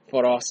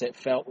for us. It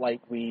felt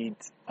like we'd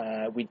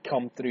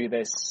come through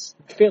this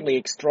fairly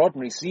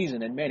extraordinary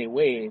season in many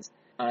ways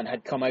and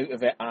had come out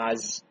of it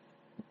as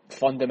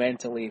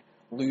fundamentally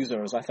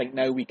losers. I think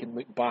now we can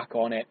look back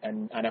on it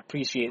and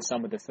appreciate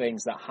some of the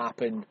things that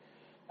happened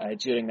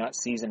during that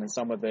season and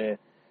some of the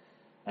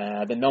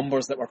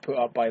numbers that were put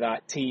up by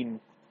that team.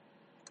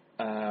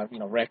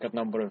 Record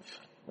number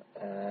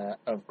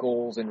of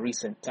goals in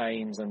recent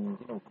times, and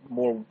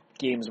more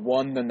games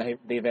won than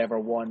they've ever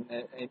won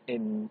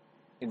in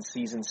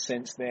seasons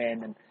since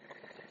then,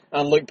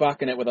 and look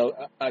back on it with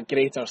a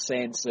greater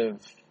sense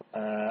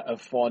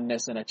of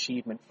fondness and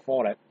achievement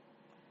for it.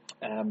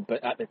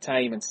 But at the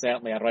time, and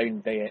certainly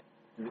around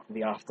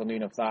the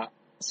afternoon of that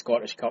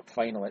Scottish Cup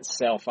final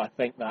itself, I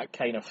think that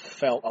kind of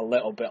felt a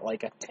little bit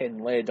like a tin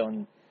lid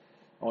on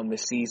the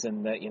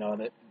season, that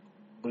that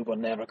we were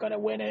never going to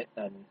win it,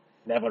 and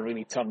never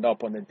really turned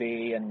up on the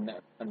day, and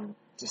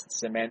just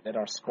cemented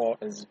our spot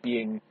as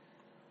being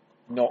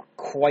not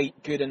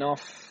quite good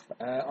enough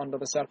under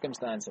the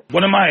circumstances.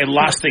 One of my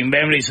lasting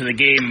memories of the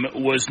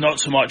game was not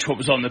so much what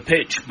was on the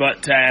pitch,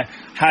 but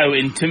how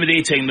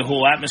intimidating the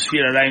whole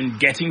atmosphere around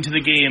getting to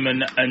the game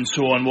and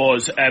so on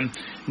was.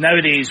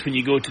 Nowadays, when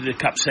you go to the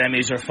Cup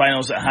semis or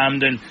finals at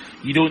Hampden,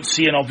 you don't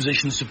see an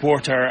opposition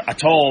supporter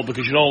at all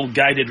because you're all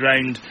guided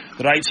round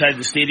the right side of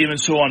the stadium and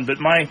so on.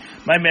 But my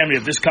memory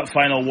of this Cup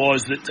final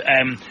was that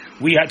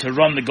we had to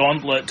run the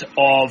gauntlet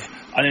of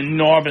an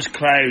enormous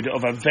crowd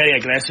of a very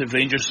aggressive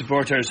Rangers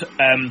supporters to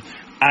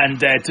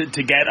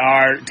get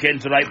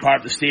into the right part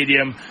of the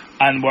stadium,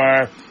 and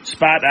were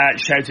spat at,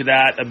 shouted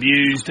at,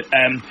 abused.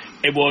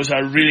 It was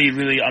a really,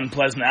 really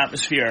unpleasant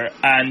atmosphere.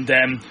 And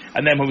then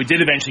when we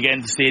did eventually get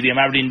into the stadium,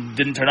 Aberdeen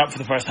didn't turn up for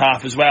the first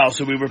half as well,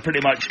 so we were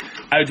pretty much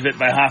out of it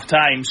by half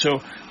time.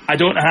 So I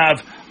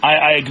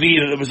agree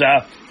that there was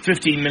a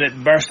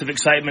 15-minute burst of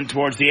excitement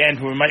towards the end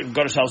where we might have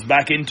got ourselves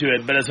back into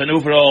it, but as an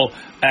overall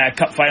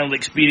Cup final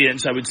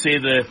experience, I would say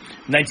the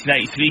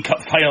 1993 Cup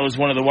final is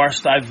one of the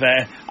worst I've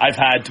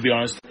had, to be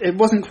honest. It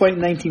wasn't quite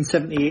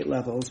 1978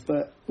 levels,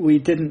 but we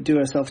didn't do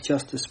ourselves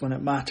justice when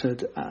it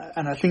mattered,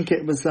 and I think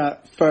it was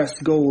that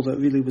first goal that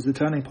really was the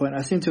turning point.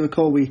 I seem to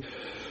recall we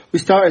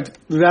started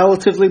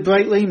relatively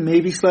brightly,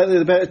 maybe slightly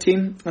the better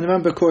team. And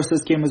remember, of course,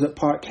 this game was at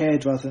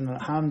Parkhead rather than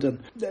at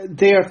Hampden.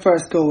 Their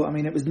first goal,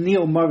 it was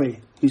Neil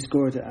Murray who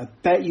scored it. I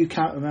bet you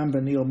can't remember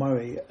Neil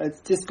Murray.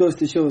 It just goes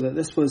to show that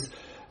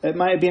it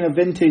might have been a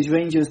vintage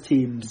Rangers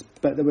team,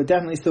 but there were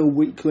definitely still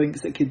weak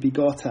links that could be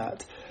got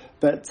at.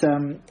 But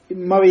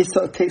Murray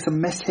sort of takes a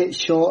mishit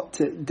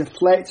shot, it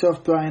deflects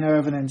off Brian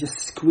Irvine and just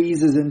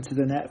squeezes into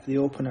the net for the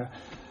opener.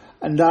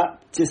 And that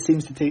just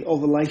seems to take all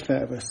the life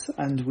out of us.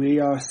 And we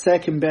are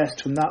second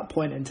best from that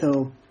point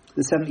until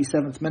the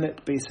 77th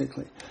minute,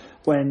 basically,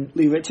 when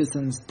Lee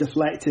Richardson's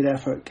deflected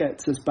effort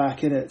gets us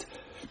back in it.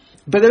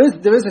 But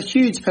there is a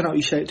huge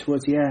penalty shout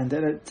towards the end,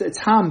 and it's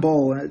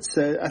handball, and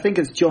I think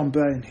it's John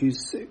Brown who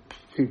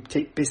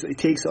basically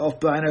takes it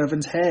off Brian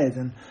Irvine's head.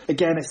 And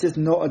again, it's just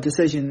not a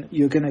decision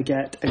you're going to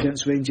get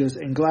against Rangers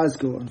in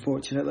Glasgow,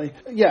 unfortunately.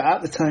 Yeah,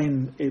 at the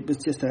time, it was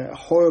just a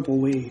horrible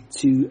way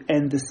to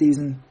end the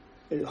season.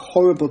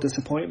 Horrible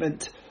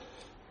disappointment.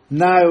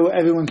 Now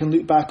everyone can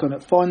look back on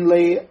it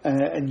fondly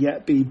and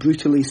yet be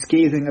brutally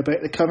scathing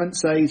about the current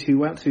side, who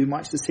went through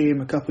much the same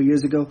a couple of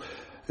years ago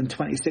in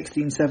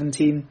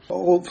 2016-17.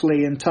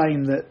 Hopefully in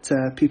time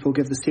that people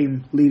give the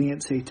same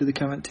leniency to the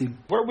current team.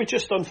 Were we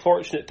just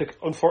unfortunate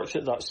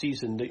that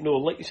season?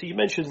 Like you see, you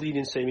mentioned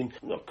leniency.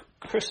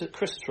 Chris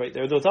is right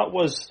there, though. That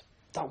was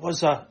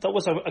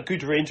a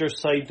good Rangers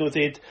side.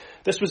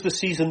 This was the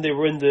season they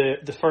were in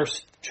the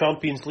first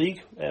Champions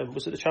League.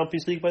 Was it the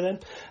Champions League by then?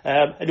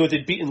 I know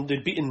they'd beaten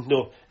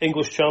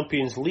English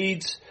champions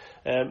Leeds.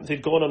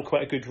 They'd gone on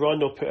quite a good run.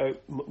 They'll put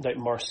out like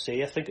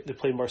Marseille. I think they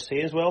played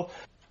Marseille as well.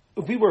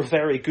 We were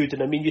very good,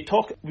 and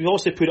we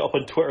also put it up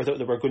on Twitter that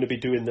they were going to be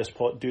doing this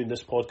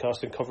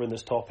podcast and covering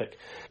this topic.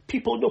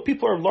 People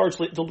are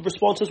largely, the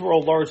responses were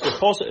all largely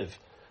positive.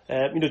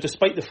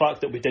 Despite the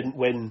fact that we didn't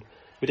win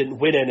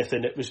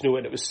anything. It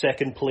was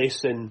second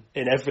place in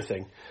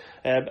everything,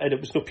 and it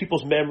was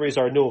people's memories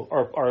are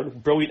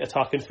brilliant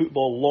attacking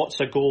football, lots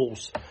of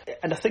goals,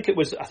 and I think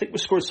we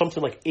scored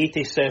something like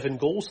 87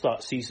 goals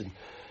that season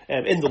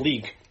in the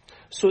league.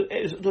 So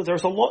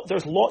there's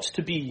lots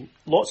to be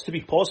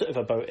positive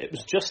about. It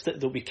was just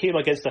that we came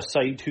against a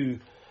side who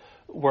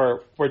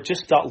were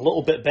just that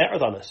little bit better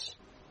than us.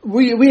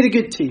 We had a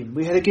good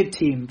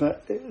team.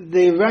 But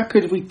the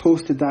record we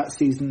posted that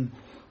season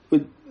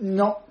was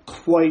not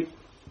quite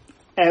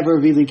ever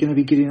really going to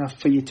be good enough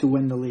for you to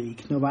win the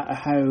league, no matter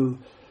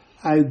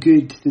how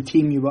good the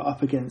team you were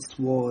up against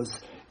was.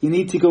 You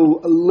need to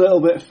go a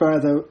little bit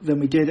further than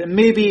we did, and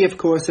maybe, of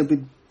course, it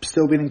would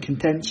still been in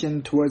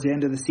contention towards the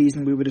end of the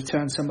season, we would have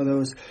turned some of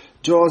those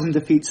draws and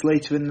defeats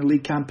later in the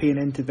league campaign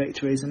into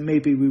victories, and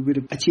maybe we would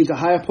have achieved a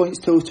higher points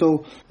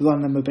total,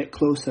 run them a bit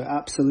closer,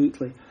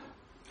 absolutely.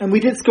 And we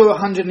did score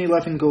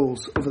 111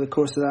 goals over the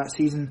course of that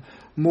season,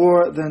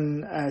 more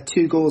than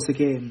 2 goals a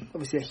game.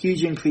 Obviously a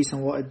huge increase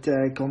on what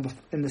had gone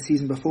in the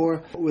season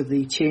before with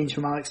the change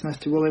from Alex Smith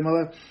to Willie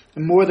Miller,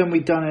 and more than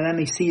we'd done in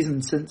any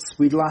season since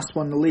we'd last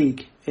won the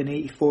league in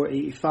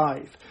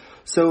 84-85.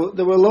 So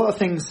there were a lot of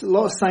things, a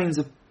lot of signs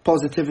of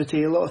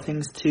positivity, a lot of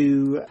things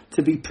to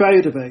be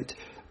proud about.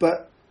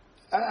 But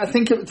I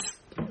think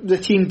the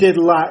team did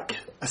lack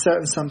a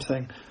certain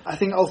something. I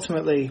think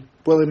ultimately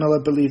Willie Miller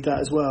believed that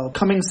as well.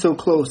 Coming so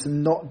close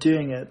and not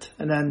doing it,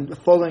 and then the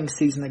following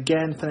season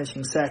again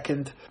finishing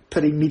second,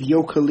 pretty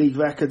mediocre league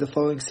record the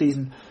following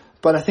season.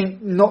 But I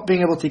think not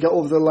being able to get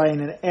over the line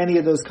in any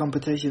of those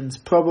competitions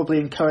probably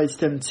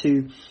encouraged him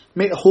to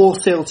make the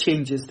wholesale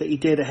changes that he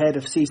did ahead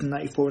of season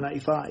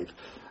 94-95.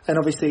 And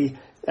obviously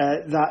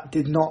that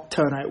did not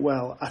turn out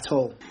well at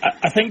all.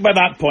 I think by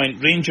that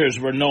point Rangers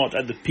were not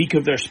at the peak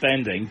of their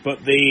spending, but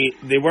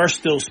they were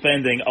still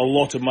spending a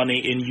lot of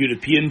money in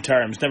European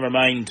terms, never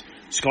mind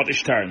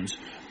Scottish terms.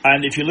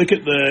 And if you look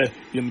at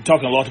we're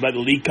talking a lot about the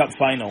League Cup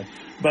final,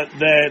 but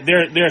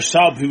their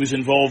sub who was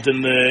involved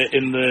in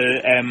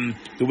the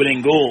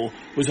winning goal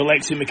was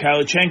Alexei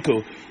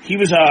Mikhailichenko. He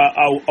was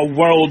a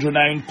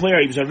world-renowned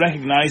player. He was a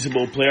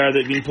recognisable player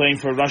that had been playing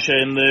for Russia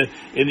in the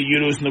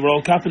Euros and the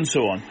World Cup and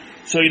so on.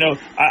 So,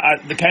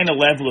 the kind of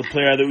level of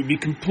player that would be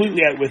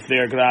completely out with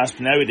their grasp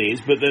nowadays,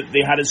 but that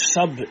they had as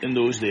sub in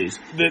those days.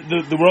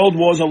 The world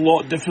was a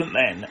lot different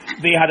then.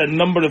 They had a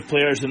number of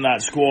players in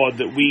that squad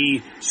that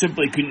we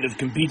simply couldn't have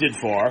competed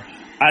for.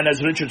 And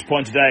as Richard's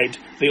pointed out,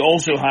 they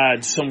also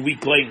had some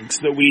weak links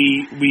that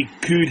we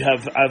could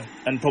have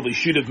and probably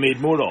should have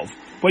made more of.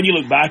 When you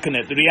look back on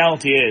it, the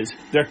reality is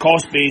their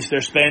cost base,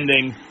 their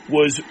spending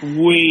was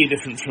way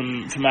different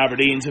from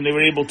Aberdeen's, and they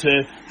were able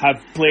to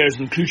have players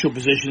in crucial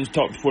positions.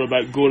 Talked before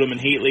about Gorham and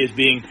Haitley as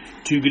being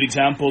 2 good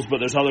examples, but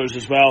there's others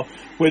as well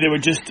where they were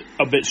just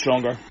a bit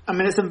stronger. I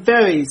mean, it's a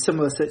very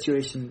similar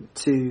situation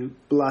to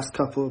the last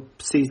couple of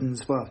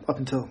seasons, well, up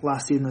until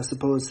last season, I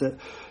suppose, that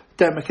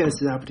Derek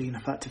McInnes' Aberdeen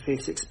have had to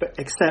face,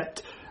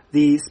 except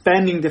the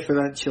spending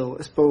differential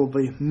is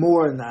probably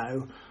more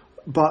now,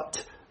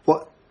 but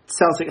what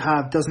Celtic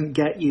have doesn't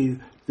get you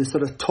the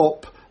sort of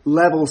top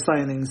level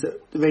signings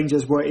that the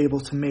Rangers were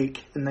able to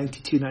make in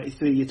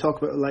 92-93. You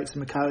talk about Alexei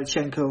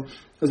Mikhailichenko,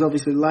 there's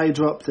obviously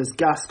Lydrup, there's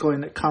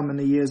Gascoigne that come in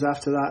the years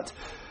after that.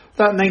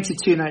 That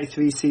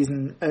 92-93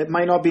 season, it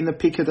might not have been the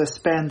peak of their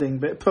spending,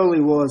 but it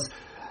probably was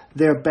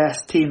their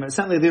best team. It's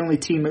certainly the only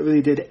team that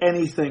really did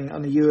anything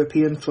on the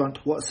European front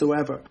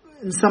whatsoever.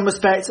 In some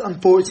respects,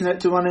 unfortunate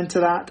to run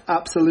into that,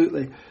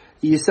 absolutely.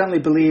 You certainly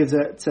believe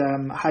that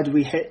had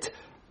we hit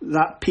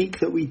that peak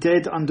that we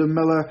did under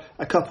Miller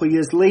a couple of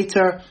years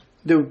later,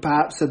 there would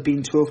perhaps have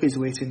been trophies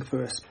waiting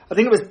for us. I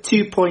think it was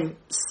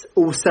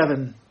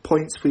 2.07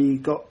 points we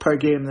got per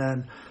game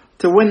then.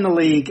 To win the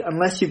league,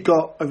 unless you've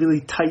got a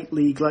really tight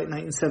league like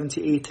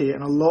 1970-80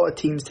 and a lot of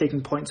teams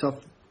taking points off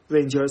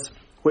Rangers,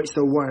 which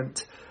there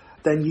weren't,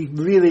 then you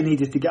really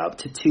needed to get up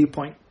to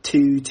 2.2,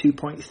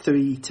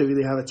 2.3 to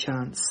really have a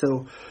chance.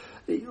 So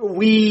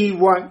we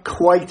weren't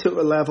quite at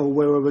the level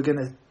where we were going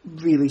to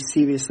really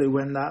seriously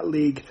win that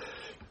league.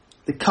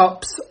 The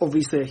Cup's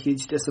obviously a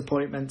huge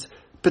disappointment,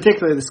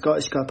 particularly the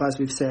Scottish Cup, as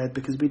we've said,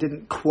 because we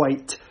didn't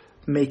quite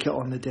make it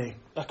on the day.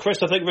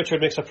 Chris, I think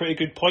Richard makes a pretty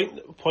good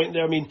point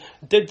there. I mean,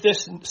 did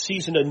this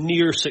season a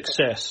near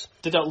success?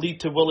 Did that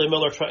lead to Willie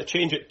Miller trying to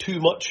change it too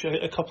much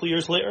a couple of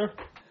years later?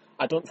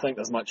 I don't think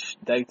there's much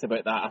doubt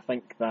about that. I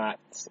think that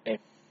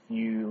if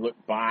you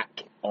look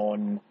back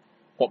on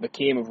what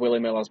became of Willie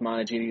Miller's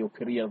managerial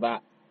career,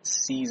 that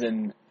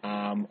season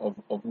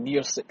of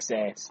near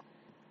success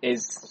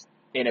is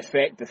in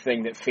effect the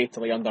thing that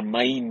fatally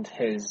undermined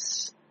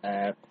his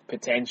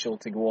potential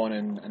to go on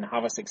and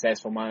have a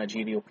successful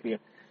managerial career.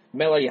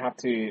 Miller, you have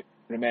to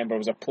remember,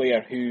 was a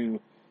player who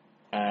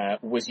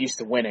was used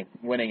to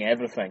winning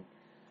everything.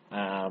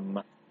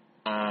 And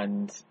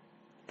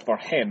for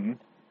him,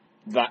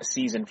 that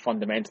season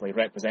fundamentally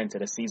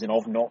represented a season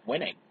of not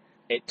winning.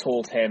 It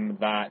told him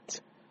that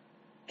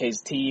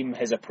his team,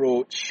 his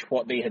approach,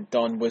 what they had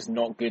done was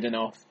not good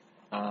enough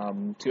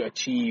to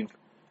achieve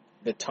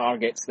the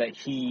targets that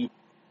he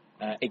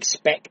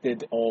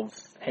expected of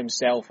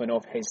himself and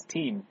of his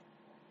team.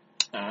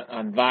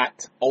 And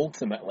that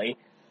ultimately,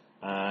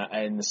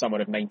 in the summer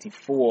of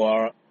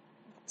 94,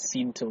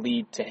 seemed to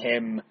lead to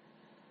him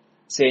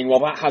saying, well,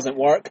 that hasn't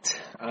worked,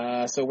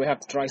 so we have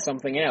to try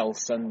something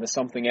else. And the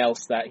something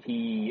else that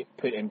he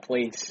put in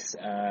place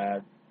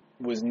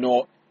was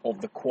not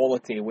of the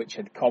quality which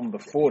had come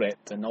before it.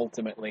 And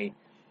ultimately,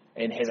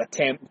 in his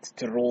attempt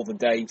to roll the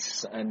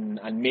dice and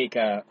make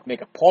a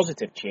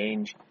positive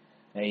change,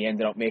 he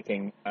ended up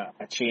making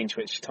a change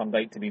which turned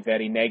out to be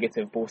very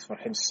negative, both for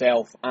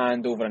himself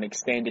and over an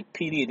extended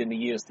period in the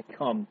years to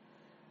come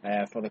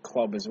for the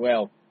club as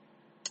well.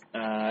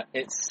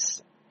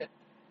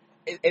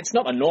 it's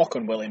not a knock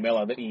on Willie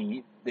Miller that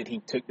he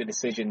took the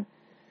decision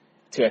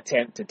to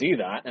attempt to do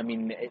that. I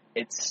mean,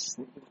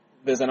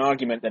 there's an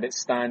argument that it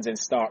stands in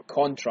stark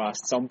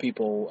contrast. Some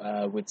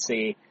people would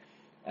say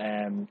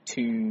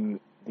to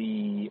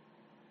the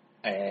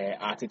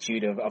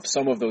attitude of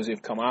some of those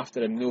who've come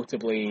after him,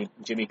 notably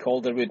Jimmy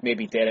Calderwood.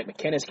 Maybe Derek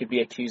McInnes could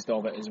be accused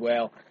of it as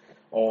well,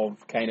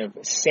 of kind of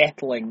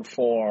settling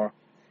for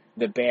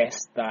the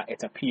best that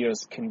it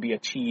appears can be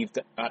achieved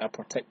at a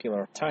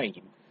particular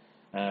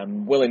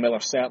time. Willie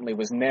Miller certainly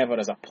was never,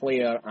 as a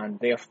player and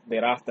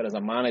thereafter as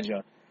a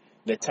manager,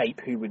 the type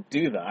who would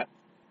do that.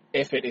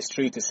 If it is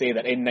true to say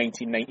that in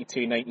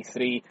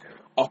 1992-93,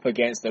 up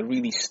against a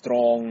really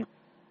strong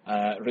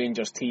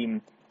Rangers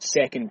team,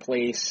 second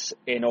place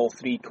in all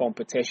three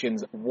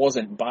competitions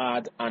wasn't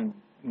bad and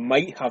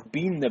might have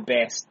been the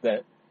best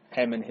that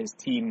him and his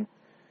team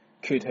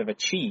could have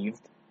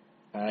achieved,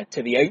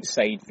 to the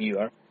outside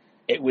viewer,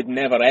 it would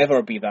never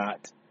ever be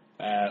that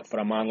for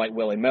a man like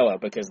Willie Miller,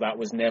 because that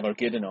was never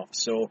good enough.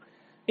 So,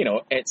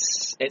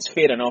 it's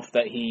fair enough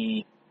that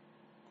he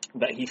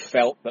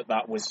felt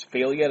that was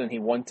failure and he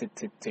wanted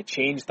to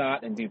change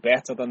that and do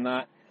better than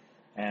that.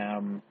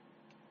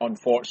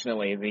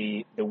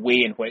 Unfortunately, the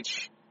way in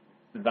which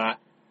that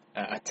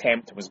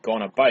attempt was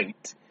gone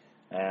about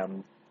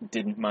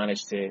didn't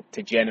manage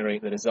to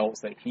generate the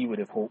results that he would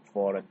have hoped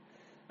for,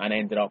 and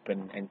ended up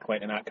in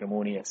quite an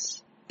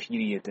acrimonious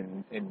period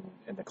in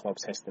the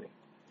club's history.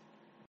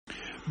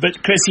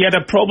 But Chris, he had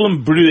a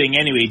problem brewing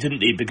anyway,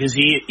 didn't he? Because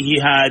he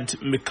had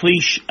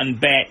McLeish and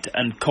Bett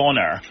and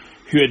Connor,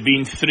 who had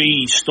been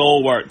three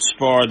stalwarts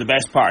for the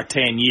best part of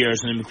 10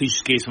 years, and in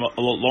McLeish's case a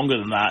lot longer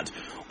than that,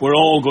 were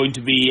all going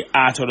to be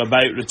at or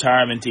about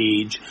retirement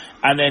age.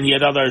 And then he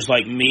had others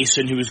like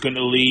Mason, who was going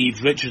to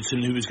leave,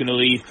 Richardson, who was going to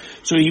leave.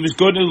 So he was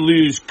going to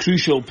lose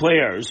crucial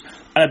players.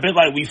 And a bit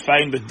like we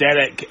found with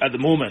Derek at the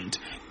moment,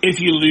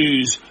 if you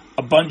lose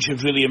a bunch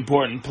of really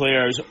important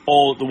players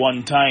all at the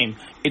one time,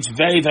 it's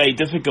very, very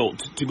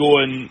difficult to go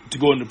and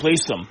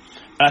replace them.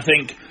 And I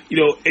think,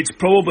 it's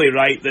probably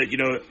right that,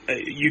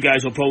 you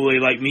guys will probably,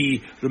 like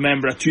me,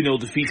 remember a 2-0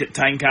 defeat at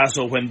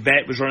Tynecastle when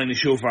Bett was running the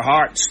show for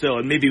Hearts still,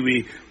 and maybe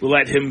we will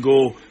let him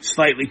go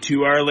slightly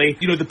too early.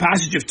 The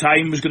passage of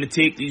time was going to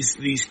take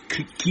these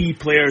key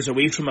players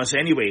away from us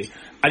anyway,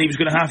 and he was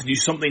going to have to do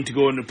something to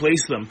go and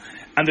replace them.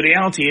 And the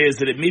reality is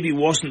that it maybe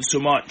wasn't so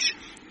much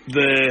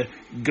the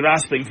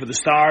grasping for the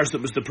stars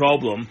that was the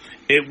problem,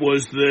 it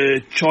was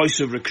the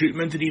choice of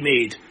recruitment that he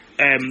made.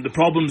 The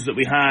problems that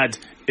we had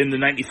in the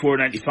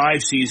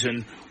 94-95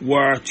 season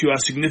were to a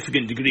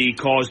significant degree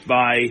caused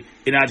by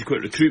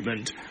inadequate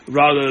recruitment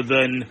rather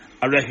than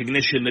a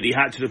recognition that he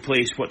had to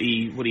replace what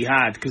he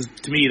had, because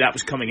to me that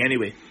was coming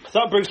anyway.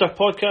 That brings our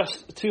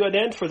podcast to an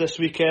end for this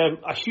week.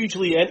 A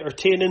hugely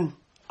entertaining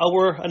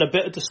hour and a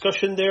bit of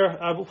discussion there.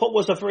 What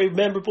was a very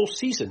memorable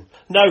season.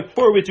 Now,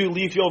 before we do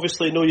leave, you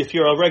obviously know, if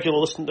you're a regular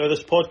listener to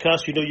this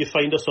podcast, you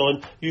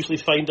usually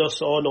find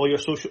us on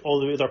all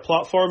the other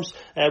platforms.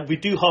 We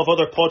do have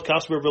other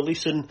podcasts we're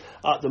releasing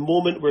at the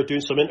moment. We're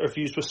doing some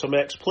interviews with some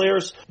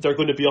ex-players. They're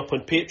going to be up on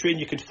Patreon.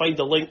 You can find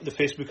the link, the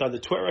Facebook and the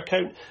Twitter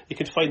account. You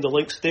can find the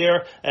links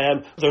there.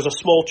 There's a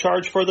small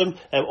charge for them.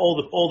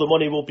 All the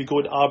money will be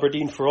going to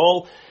Aberdeen for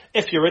All.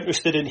 If you're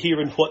interested in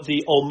hearing what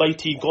the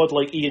almighty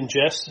godlike Ian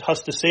Jess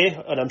has to say,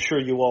 and I'm sure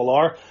you all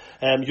are,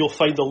 you'll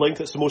find the link.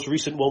 That's the most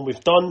recent one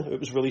we've done. It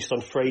was released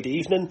on Friday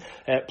evening.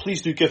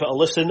 Please do give it a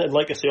listen, and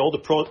like I say, all the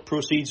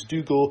proceeds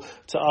do go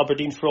to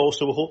Aberdeen for All,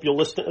 so we hope you'll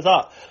listen to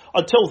that.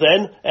 Until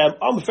then,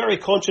 I'm very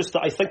conscious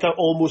that I think I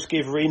almost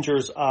gave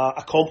Rangers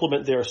a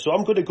compliment there, so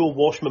I'm going to go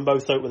wash my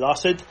mouth out with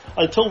acid.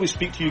 Until we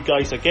speak to you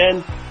guys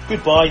again,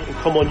 goodbye, and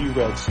come on you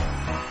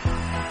Reds.